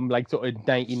from like sort of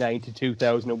 99 to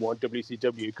 2001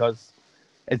 WCW because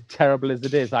as terrible as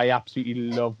it is, I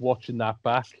absolutely love watching that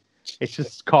back. It's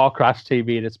just car crash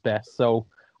TV at its best. So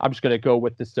I'm just going to go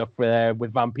with the stuff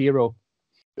with Vampiro.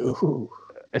 Ooh.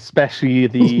 Especially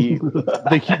the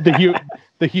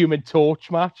Human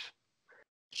Torch match.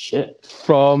 Shit.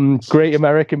 From Great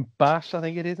American Bash, I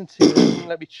think it is in 2000.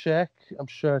 Let me check. I'm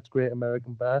sure it's Great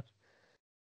American Bash.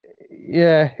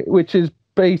 Yeah, which is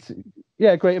Great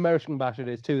American Bash. It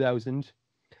is 2000.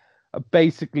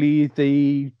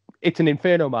 Basically, it's an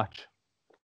Inferno match.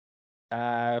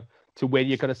 To where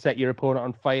you're gonna set your opponent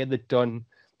on fire. They've done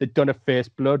a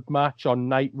First Blood match on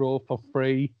Nitro for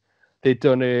free. They've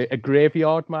done a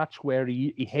graveyard match where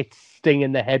he hits Sting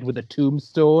in the head with a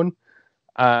tombstone.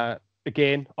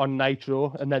 Again on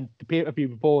Nitro, and then the pay-per-view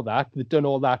before that, they've done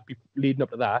all that leading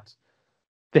up to that.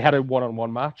 They had a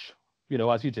one-on-one match, you know,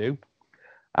 as you do,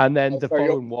 and then the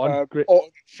following one,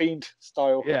 Fiend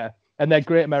style, and then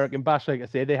Great American Bash, like I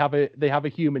say, they have a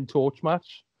Human Torch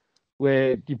match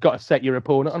where you've got to set your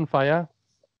opponent on fire,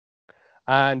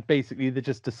 and basically they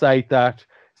just decide that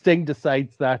Sting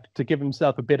decides that to give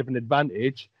himself a bit of an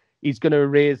advantage, he's going to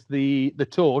raise the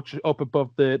torch up above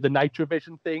the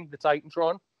Nitrovision thing, the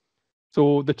Titantron.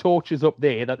 So the torch is up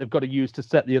there that they've got to use to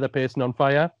set the other person on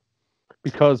fire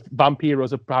because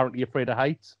Vampiro's apparently afraid of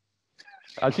heights,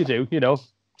 as you do, you know.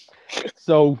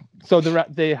 So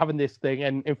they're having this thing,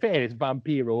 and in fairness,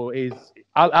 Vampiro is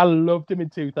I loved him in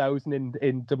 2000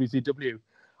 in WCW.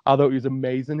 I thought he was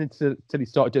amazing until he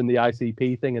started doing the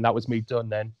ICP thing, and that was me done.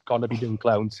 Then gonna be doing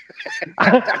clowns.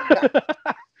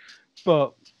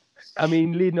 But I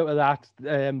mean, leading up to that,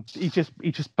 he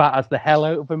just batters the hell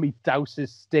out of him. He douses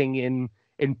Sting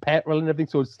in petrol and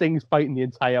everything. So Sting's fighting the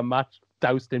entire match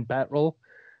doused in petrol,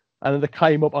 and then they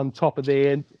climb up on top of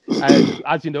there. And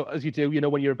as you do,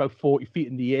 when you're about 40 feet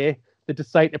in the air, they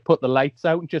decide to put the lights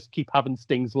out and just keep having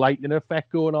Sting's lightning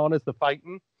effect going on as they're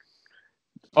fighting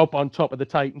up on top of the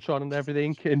Titantron and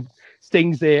everything. And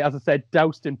Sting's there, as I said,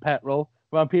 doused in petrol.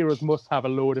 Vampiros must have a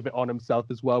load of it on himself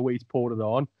as well, where he's poured it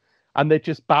on. And they're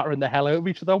just battering the hell out of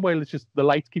each other while it's just the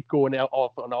lights keep going out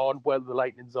off and on while the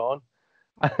lightning's on.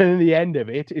 And in the end of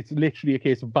it, it's literally a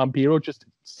case of Vampiro just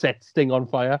sets Sting on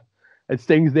fire. And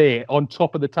Sting's there on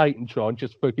top of the Titantron,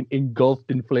 just fucking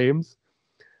engulfed in flames.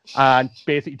 And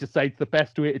basically decides the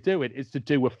best way to do it is to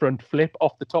do a front flip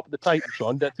off the top of the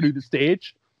Titantron through the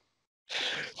stage.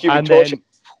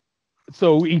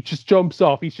 So he just jumps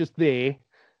off, he's just there,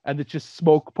 and there's just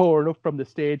smoke pouring up from the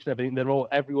stage and everything.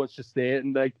 Everyone's just there,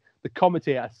 and like the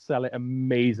commentators sell it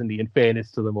amazingly, in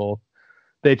fairness to them all.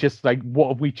 They're just like, what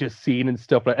have we just seen and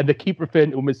stuff like, and they keep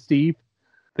referring to him as Steve.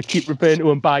 They keep referring to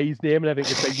him by his name and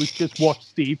everything. It's like, we've just watched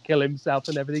Steve kill himself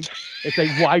and everything. It's like,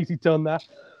 why has he done that?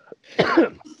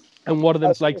 And one of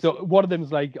them's like,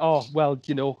 oh well,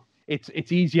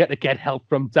 it's easier to get help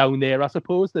from down there, I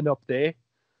suppose, than up there.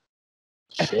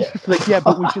 It's like, yeah,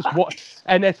 but we just watch,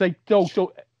 and it's like,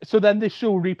 so then this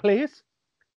show replays.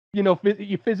 You're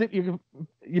physically,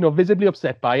 visibly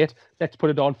upset by it. Let's put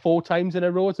it on 4 times in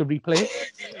a row as a replay.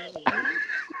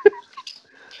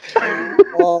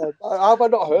 Oh, have I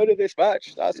not heard of this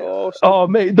match? That's awesome. Oh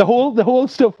mate, the whole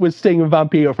stuff with Sting and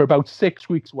Vampiro for about 6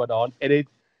 weeks went on, and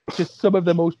it's just some of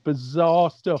the most bizarre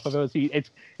stuff I've ever seen. It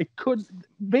could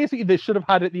basically, they should have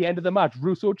had at the end of the match,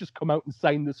 Russo just come out and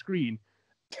sign the screen,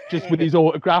 just with his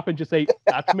autograph, and just say,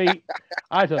 "That's me.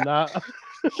 I done that."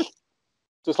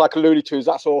 Just like a Looney Tunes,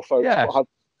 that's all, folks. Yeah.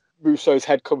 Russo's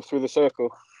head come through the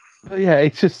circle. Yeah,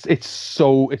 it's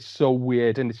so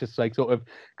weird, and it's just like sort of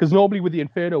because normally with the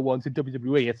Inferno ones in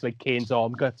WWE, it's like Kane's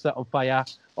arm got set on fire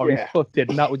or his foot did,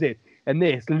 and that was it. And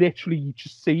this literally, you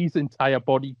just see his entire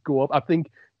body go up. I think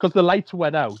because the lights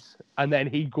went out, and then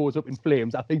he goes up in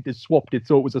flames. I think they swapped it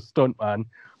so it was a stuntman,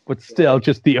 but still,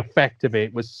 just the effect of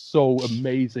it was so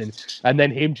amazing. And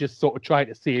then him just sort of trying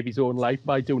to save his own life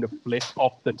by doing a flip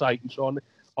off the Titantron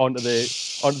onto the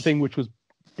thing, which was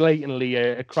blatantly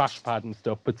a crash pad and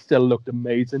stuff, but still looked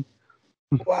amazing.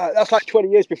 Wow, that's like 20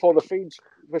 years before the Fiend,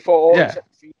 before all the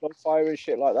Fiend on fire and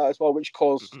shit like that as well, which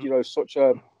caused such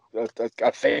a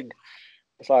thing.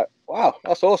 It's like, wow,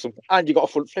 that's awesome. And you got a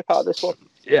front flip out of this one.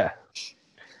 Yeah.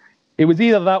 It was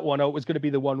either that one or it was going to be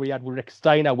the one we had with Rick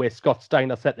Steiner, where Scott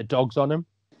Steiner set the dogs on him.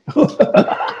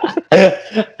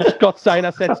 Scott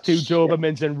Steiner sets 2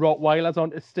 Dobermans and Rottweilers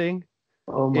onto Sting.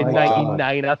 In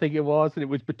 99, I think it was, and it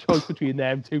was choice between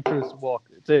them 2 for us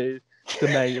to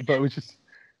make. But it was just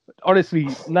honestly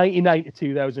 99 to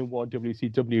 2001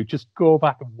 WCW. Just go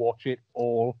back and watch it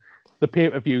all. The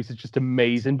pay-per-views is just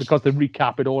amazing because they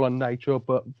recap it all on Nitro,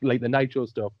 but like the Nitro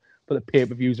stuff. But the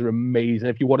pay-per-views are amazing.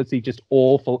 If you want to see just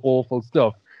awful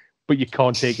stuff, but you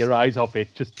can't take your eyes off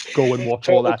it, just go and watch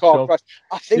all that stuff.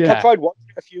 I think I tried watching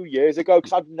it a few years ago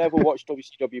because I'd never watched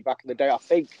WCW back in the day. I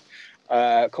think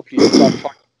a couple of years ago I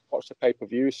tried to watch the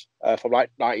pay-per-views from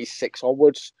like 96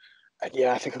 onwards. And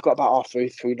yeah, I think I got about halfway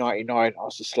through 99. I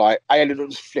was just like, I ended up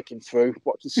just flicking through,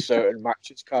 watching certain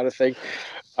matches kind of thing.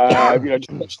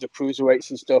 Just watching the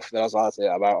cruiserweights and stuff. And then I was like,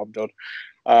 yeah, I'm done.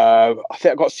 I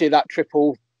think I got to see that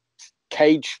triple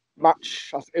cage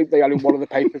match. I think they had in one of the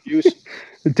pay-per-views.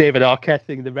 The David Arquette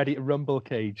thing, the Ready to Rumble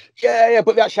cage. Yeah,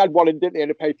 but they actually had one in, didn't they,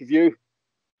 in a pay-per-view?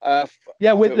 There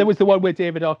was the one where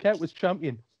David Arquette was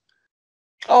champion.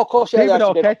 Oh, of course, yeah. David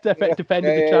Arquette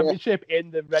defended the championship in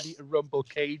the Ready to Rumble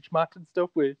cage match and stuff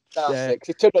with Jeff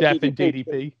and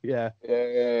DDP. Yeah.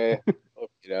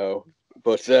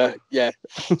 But I'm gonna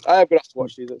have to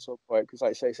watch these at some point because, like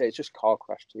I say, it's just car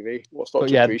crash TV. What's not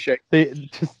to appreciate?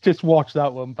 Just watch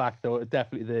that one back though.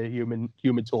 Definitely the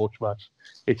Human Torch match.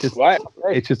 It's just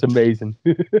It's just amazing.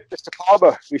 Mr.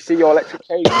 Palmer, we see your electric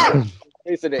cage,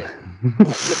 isn't it?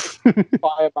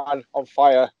 Fireman on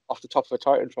fire off the top of a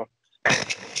Titantron.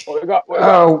 What we got?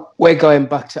 We're going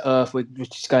back to Earth. We're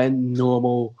just going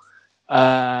normal.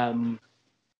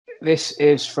 This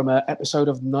is from an episode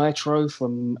of Nitro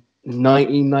from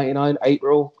 1999,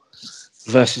 April,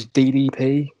 versus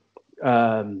DDP.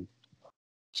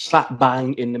 Slap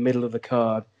bang in the middle of the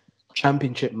card.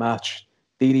 Championship match.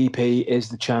 DDP is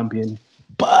the champion.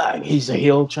 Bang! He's a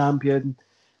heel champion.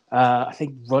 I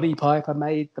think Roddy Piper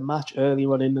made the match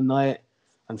earlier on in the night.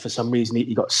 And for some reason,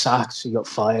 he got sacked. He got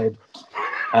fired.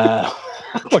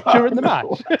 What, during the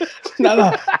match?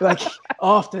 No. Like,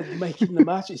 after making the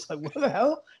match, it's like, what the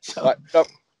hell? So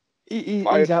he's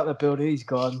out of the building. He's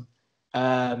gone.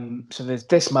 So there's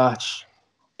this match.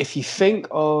 If you think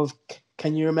of...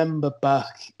 Can you remember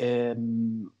back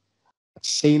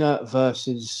Cena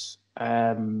versus...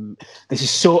 this is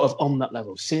sort of on that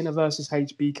level. Cena versus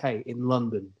HBK in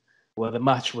London, where the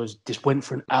match just went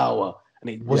for an hour. And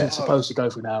it wasn't supposed to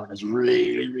go for an hour, and it was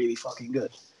really, really fucking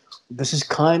good. This is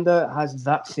kind of has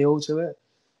that feel to it.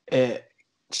 It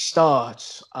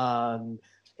starts and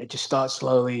it just starts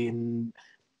slowly, and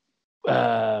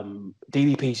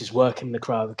DDP's just working the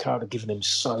crowd. The crowd are giving him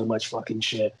so much fucking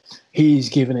shit. He's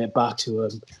giving it back to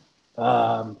him.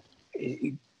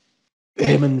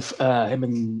 Him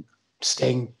and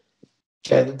Sting,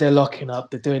 they're locking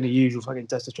up. They're doing the usual fucking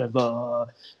testosterone,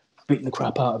 beating the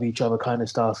crap out of each other kind of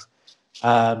stuff.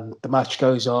 The match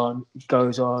goes on.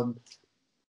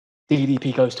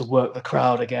 DDP goes to work the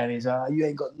crowd again. He's you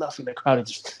ain't got nothing. The crowd is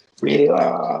just really,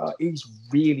 he's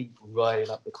really riding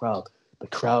up the crowd. The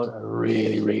crowd are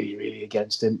really, really, really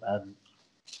against him, and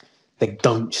they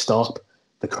don't stop.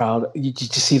 The crowd, you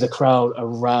just see the crowd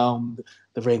around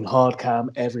the ring, hard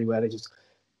cam everywhere. They just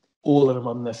all of them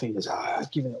on their feet,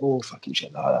 giving it all fucking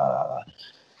shit.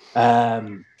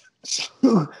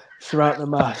 Throughout the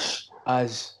match,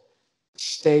 as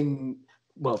Sting,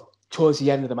 towards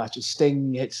the end of the match, as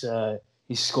Sting hits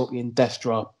his Scorpion Death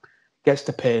Drop, gets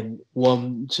the pin,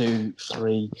 1, 2,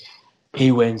 3,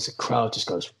 he wins. The crowd just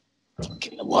goes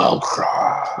fucking wild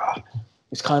crowd.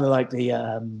 It's kind of like the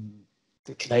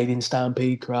Canadian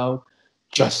Stampede crowd,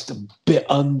 just a bit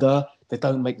under. They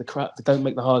don't make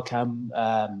the hard cam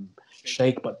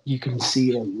shake, but you can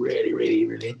see them really, really,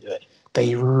 really into it.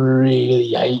 They really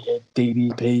hated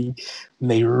DDP,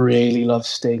 and they really love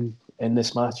Sting in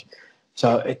this match.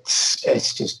 So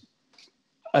it's just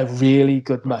a really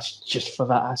good match just for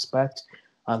that aspect,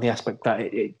 and the aspect that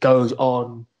it goes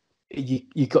on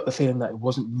you got the feeling that it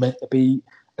wasn't meant to be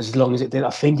as long as it did. I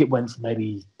think it went for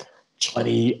maybe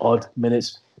 20 odd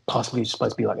minutes, possibly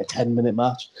supposed to be like a 10-minute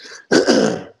match.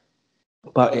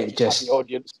 But it just, the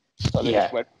audience, so they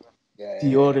just went,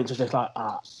 the audience was just like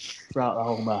throughout the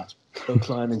whole match. Hook,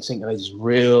 line, and sinker, they just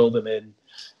reeled them in.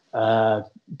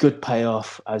 Good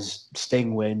payoff as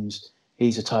Sting wins.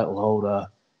 He's a title holder.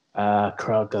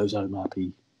 Crowd goes home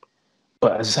happy.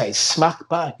 But as I say, it's smack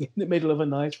bang in the middle of a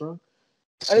Nitro.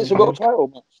 And it's a world title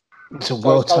match. It's a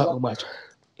world title match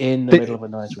in the middle of a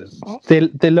Nitro.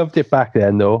 They loved it back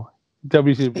then, though.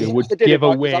 WCW would give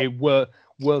away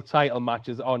world title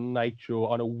matches on Nitro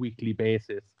on a weekly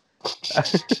basis,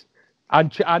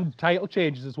 and title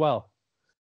changes as well.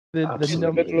 In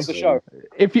the middle of the show.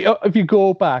 If you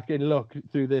go back and look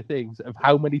through the things of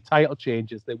how many title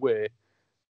changes there were,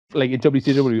 like in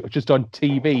WCW, just on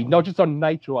TV, not just on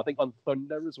Nitro, I think on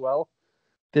Thunder as well.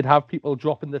 They'd have people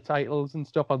dropping the titles and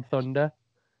stuff on Thunder.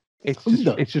 It's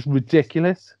just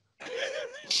ridiculous.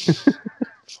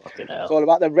 Fucking hell. It's all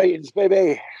about the ratings,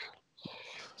 baby.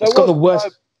 So it's got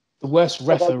the worst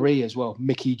referee as well,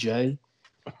 Mickey J.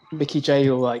 Mickey J,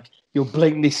 you'll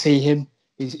blatantly see him.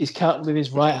 He's counting with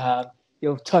his right hand.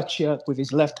 He'll touch you with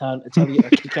his left hand and tell you to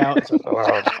kick out. It's like,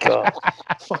 oh, God.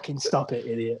 Fucking stop it,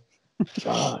 idiot.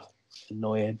 God,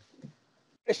 annoying.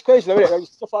 It's crazy, though, isn't it?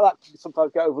 Stuff like that can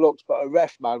sometimes get overlooked, but a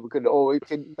ref, man, it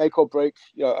can make or break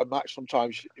a match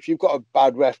sometimes. If you've got a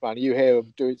bad ref, man, you hear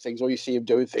him doing things or you see him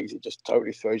doing things, it just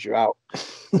totally throws you out.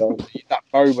 So that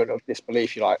moment of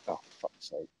disbelief, you're like, oh, for fuck's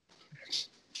sake.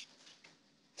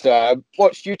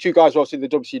 What's you two guys, obviously the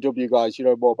WCW guys, you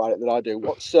know more about it than I do.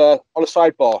 What's on a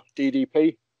sidebar,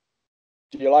 DDP?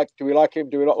 Do we like him?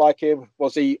 Do we not like him?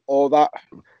 Was he all that?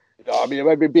 I mean,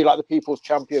 maybe be like the people's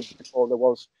champion before there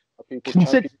was a people's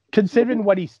champion. Considering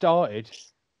when he started,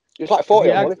 he was like 40.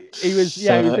 He was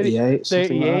 38,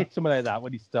 something like that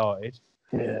when he started.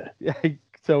 Yeah.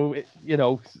 So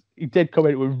he did come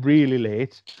into it really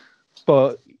late,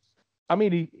 but I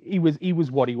mean, he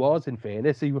was what he was. In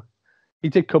fairness, he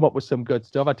did come up with some good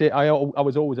stuff. I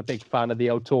was always a big fan of the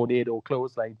old tornado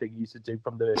clothesline thing he used to do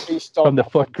from the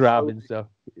foot grab and stuff.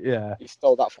 Yeah, he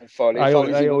stole that from Foley. I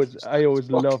always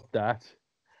loved that.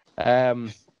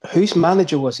 Whose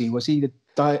manager was he? Was he the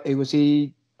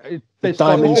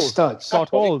Diamond Studs? Scott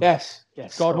Hall. Yes.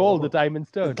 Scott Hall, the Diamond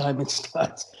Stud. The Diamond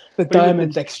Studs. The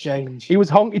Diamond Exchange. He was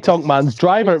Honky Tonk Man's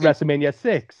driver at WrestleMania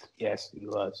 6. Yes, he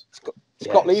was.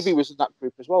 Scott Levy was in that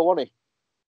group as well, wasn't he?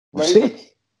 Was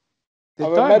he? I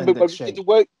remember when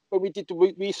we did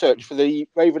the research for the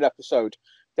Raven episode,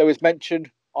 there was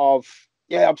mention of,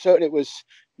 I'm certain it was,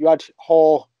 you had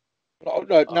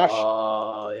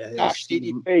Nash,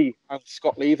 DDP, and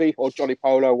Scott Levy, or Johnny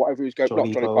Polo, whatever he was going, not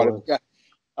Johnny Polo.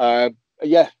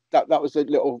 That was a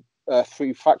little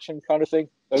three faction kind of thing,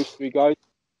 those three guys.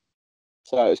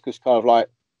 So it's just kind of like,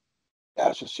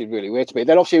 it just seemed really weird to me.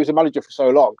 Then obviously he was a manager for so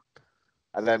long,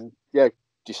 and then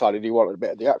decided he wanted a bit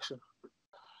of the action.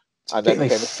 And then they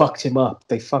fucked him up.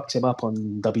 They fucked him up on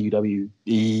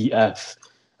WWEF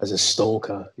as a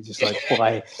stalker. He's just like,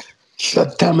 why?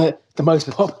 God damn it! The most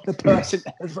popular person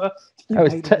ever.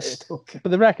 For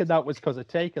the record, that was because of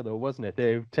Taker, though, wasn't it?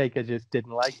 Taker just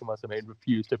didn't like him or something,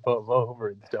 refused to put him over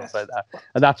and stuff like that.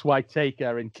 And that's why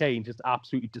Taker and Kane just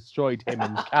absolutely destroyed him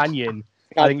and Canyon.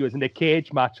 I think it was in a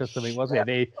cage match or something, wasn't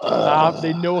it?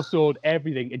 They no-sold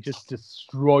everything and just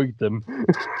destroyed them.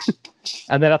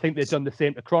 And then I think they've done the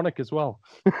same to Chronic as well.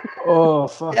 Oh,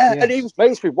 fuck. Yeah, and he was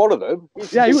basically one of them.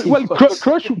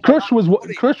 Crush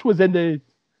was in the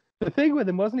thing with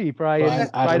him, wasn't he? Brian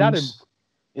Adams.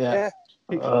 Yeah.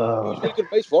 He was really good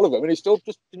base for all of them, and he still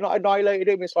just not annihilated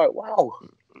him. It's like, wow.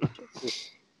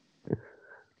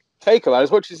 Taker, man,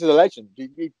 as much as he's a legend,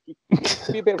 he'd be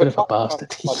a bit of a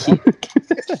bastard.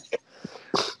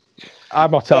 I'm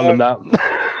not telling them that.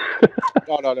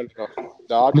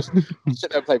 No, I just sit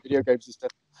there and play video games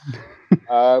instead.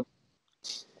 But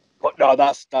no,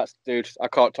 that's dude. I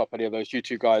can't top any of those. You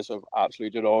two guys have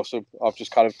absolutely done awesome. I've just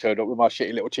kind of turned up with my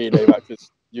shitty little TNA matches.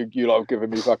 You lot have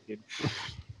given me fucking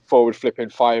forward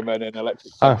flipping firemen and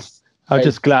electric. I'm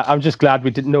just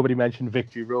glad nobody mentioned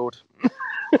Victory Road.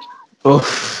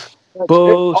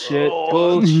 Bullshit.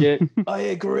 I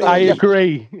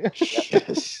agree.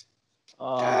 Yes.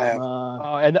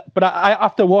 But I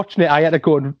after watching it, I had to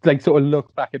go and sort of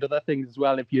look back at other things as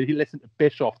well. If you listen to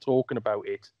Bischoff talking about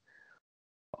it,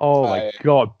 oh my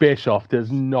God, Bischoff does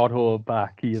not hold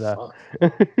back either.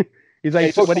 He's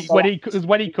like,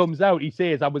 when he comes out, he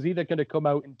says, I was either going to come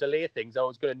out and delay things, or I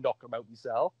was going to knock him out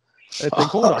myself. And I think,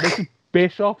 hold on, this is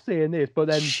Bischoff saying this, but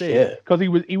then because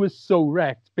he was so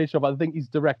wrecked, Bischoff, I think his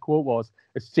direct quote was,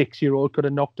 a 6-year-old could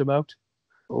have knocked him out.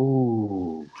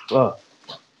 Oh, well,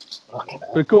 okay.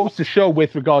 But it goes to show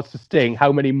with regards to Sting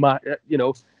how many, we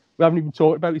haven't even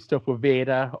talked about his stuff with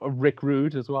Vader or Rick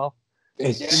Rude as well.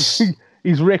 It's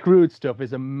His Rick Rude stuff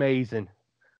is amazing.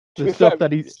 To The be stuff fair,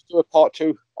 that he's do a part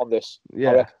 2 on this. Yeah.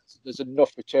 I reckon there's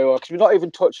enough material because we've not even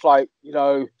touched not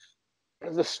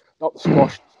the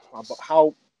squash, but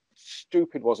how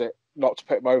stupid was it not to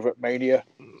put him over at Mania?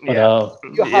 I know.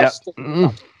 You have Sting in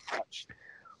that match.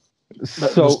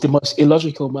 That was the most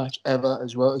illogical match ever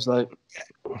as well. It's like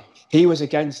he was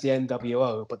against the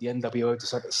NWO, but the NWO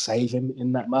decided to save him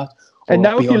in that match. And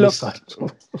now if you look,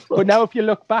 but now if you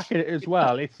look back at it as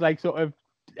well, it's like sort of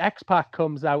X-Pac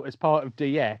comes out as part of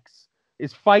DX,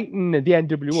 is fighting the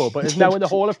NWO, but is now in the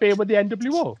Hall of Fame with the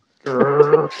NWO.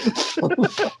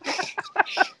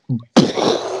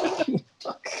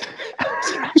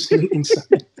 Absolutely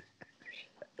insane.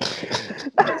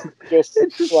 It's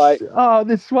just like,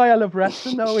 this is why I love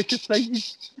wrestling though. It's just like,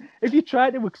 if you try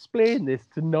to explain this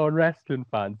to non-wrestling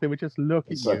fans, they would just look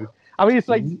at you. I mean, it's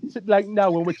like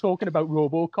now when we're talking about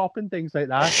RoboCop and things like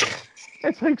that,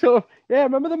 it's like sort of,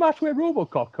 remember the match where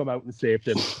RoboCop come out and saved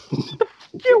him? What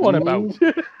the f*** you on about?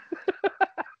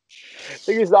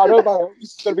 Thing is, I know that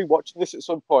he's going to be watching this at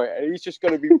some point, and he's just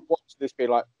going to be watching this, being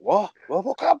like, "What?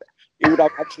 What happened?" He would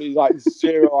have actually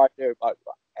zero idea about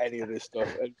any of this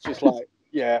stuff. And it's just like,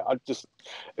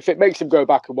 if it makes him go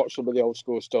back and watch some of the old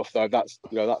school stuff, though, that's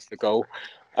the goal.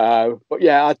 But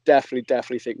yeah, I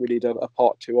definitely think we need a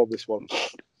part 2 on this one.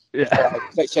 Yeah,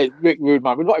 let's say Rick Rude,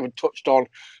 man. We've not even touched on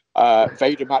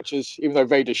Vader matches, even though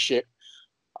Vader's shit.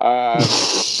 No,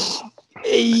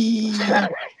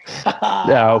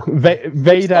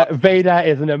 Vader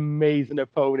is an amazing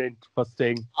opponent for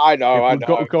Sting. I know.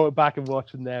 Go back and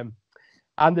watching them.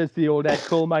 And there's the old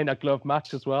coal miner glove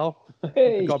match as well.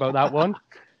 Hey. Forgot about that one.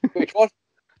 Which one?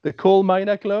 The coal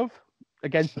miner glove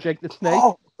against Jake the Snake.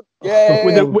 Oh, yeah.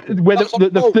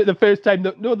 The first time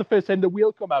the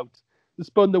wheel come out. They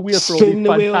spun the wheel for all these Spin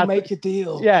the wheel, make a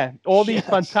deal. Yeah, all these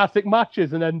fantastic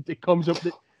matches, and then it comes up.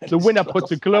 The winner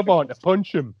puts a glove on to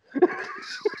punch him.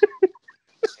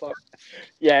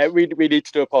 Yeah, we need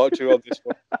to do a part 2 on this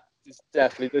one.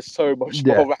 There's so much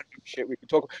more random shit we can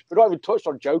talk about. We've not even touched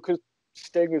on Joker's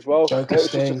Sting as well.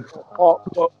 Sting.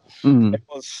 It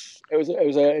was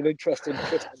an interesting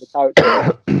twist on the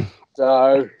character.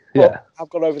 So I've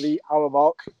gone over the hour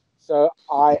mark. So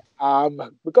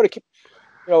we've got to keep.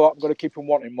 You know what? I'm going to keep him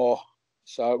wanting more.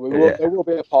 So there will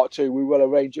be a part 2. We will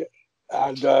arrange it,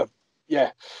 and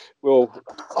we'll.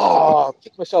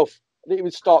 Kick myself. I didn't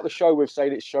even start the show with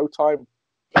saying it's showtime.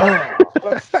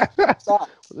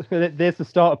 There's the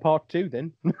start of part 2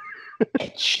 then.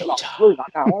 It's showtime.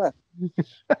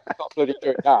 Not bloody do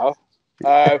it now.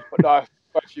 But no,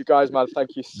 thank you guys, man.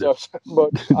 Thank you so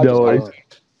much. I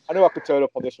know I could turn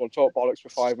up on this one, talk bollocks for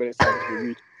 5 minutes,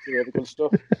 and read all the good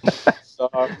stuff. So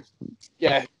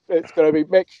it's going to be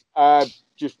Mick.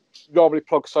 Just normally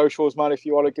plug socials, man. If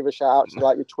you want to give a shout out to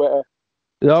your Twitter.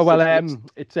 No, well,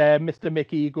 it's Mr.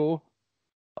 Mick Ego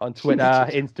on Twitter,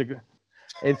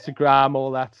 Instagram,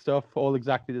 all that stuff, all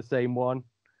exactly the same one.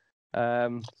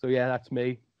 So that's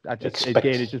me.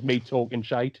 It's just me talking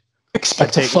shite.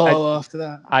 Expect a follow after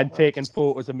that. I'm taking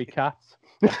photos of me cats.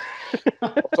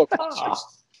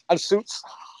 And suits.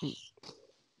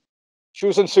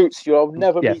 Shoes and suits. You'll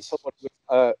never meet someone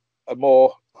with a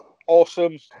more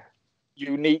awesome,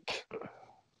 unique,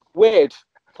 weird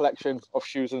collection of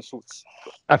shoes and suits.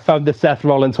 I found the Seth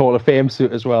Rollins Hall of Fame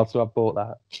suit as well, so I bought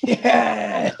that.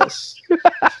 Yes.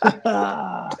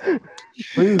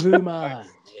 Boo-hoo man.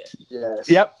 Yes.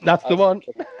 Yep, that's the one.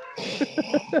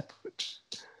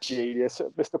 Genius,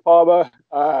 Mr. Palmer.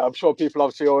 I'm sure people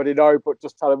obviously already know, but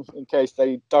just tell them in case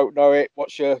they don't know it.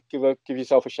 Give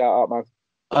yourself a shout out, man.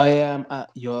 I am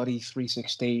at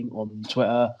Yori316 on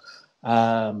Twitter.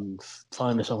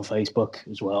 Find us on Facebook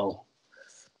as well.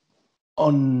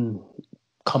 On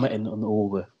commenting on all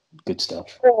the good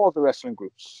stuff. All the wrestling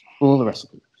groups. All the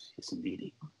wrestling groups. Yes,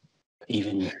 indeed.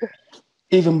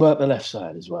 Even work the left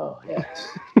side as well.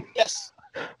 Yes.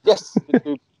 Yes.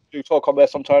 Do talk on there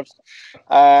sometimes.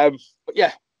 But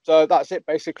yeah, so that's it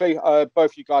basically.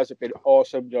 Both you guys have been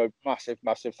awesome. Massive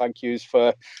thank yous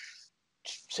for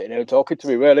sitting here and talking to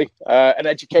me, really, and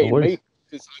educating me.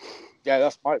 Because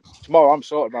that's tomorrow. I'm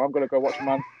sorted, man. I'm going to go watch a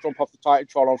man jump off the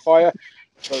Titantron on fire.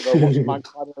 Go watch a man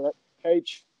climb in a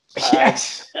cage.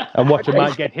 Yes. And watch a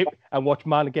man get hit. And watch a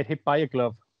man get hit by a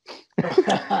glove.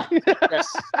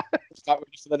 Yes. That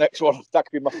would be for the next one. That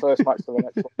could be my first match for the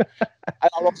next one.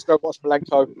 And I'll also go watch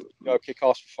Malenko, kick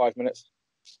ass for 5 minutes.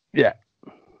 Yeah.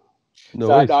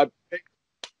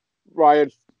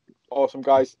 Ryan, awesome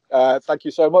guys. Thank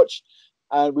you so much.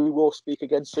 and we will speak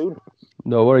again soon.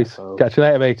 No worries. Catch you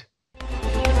later, mate.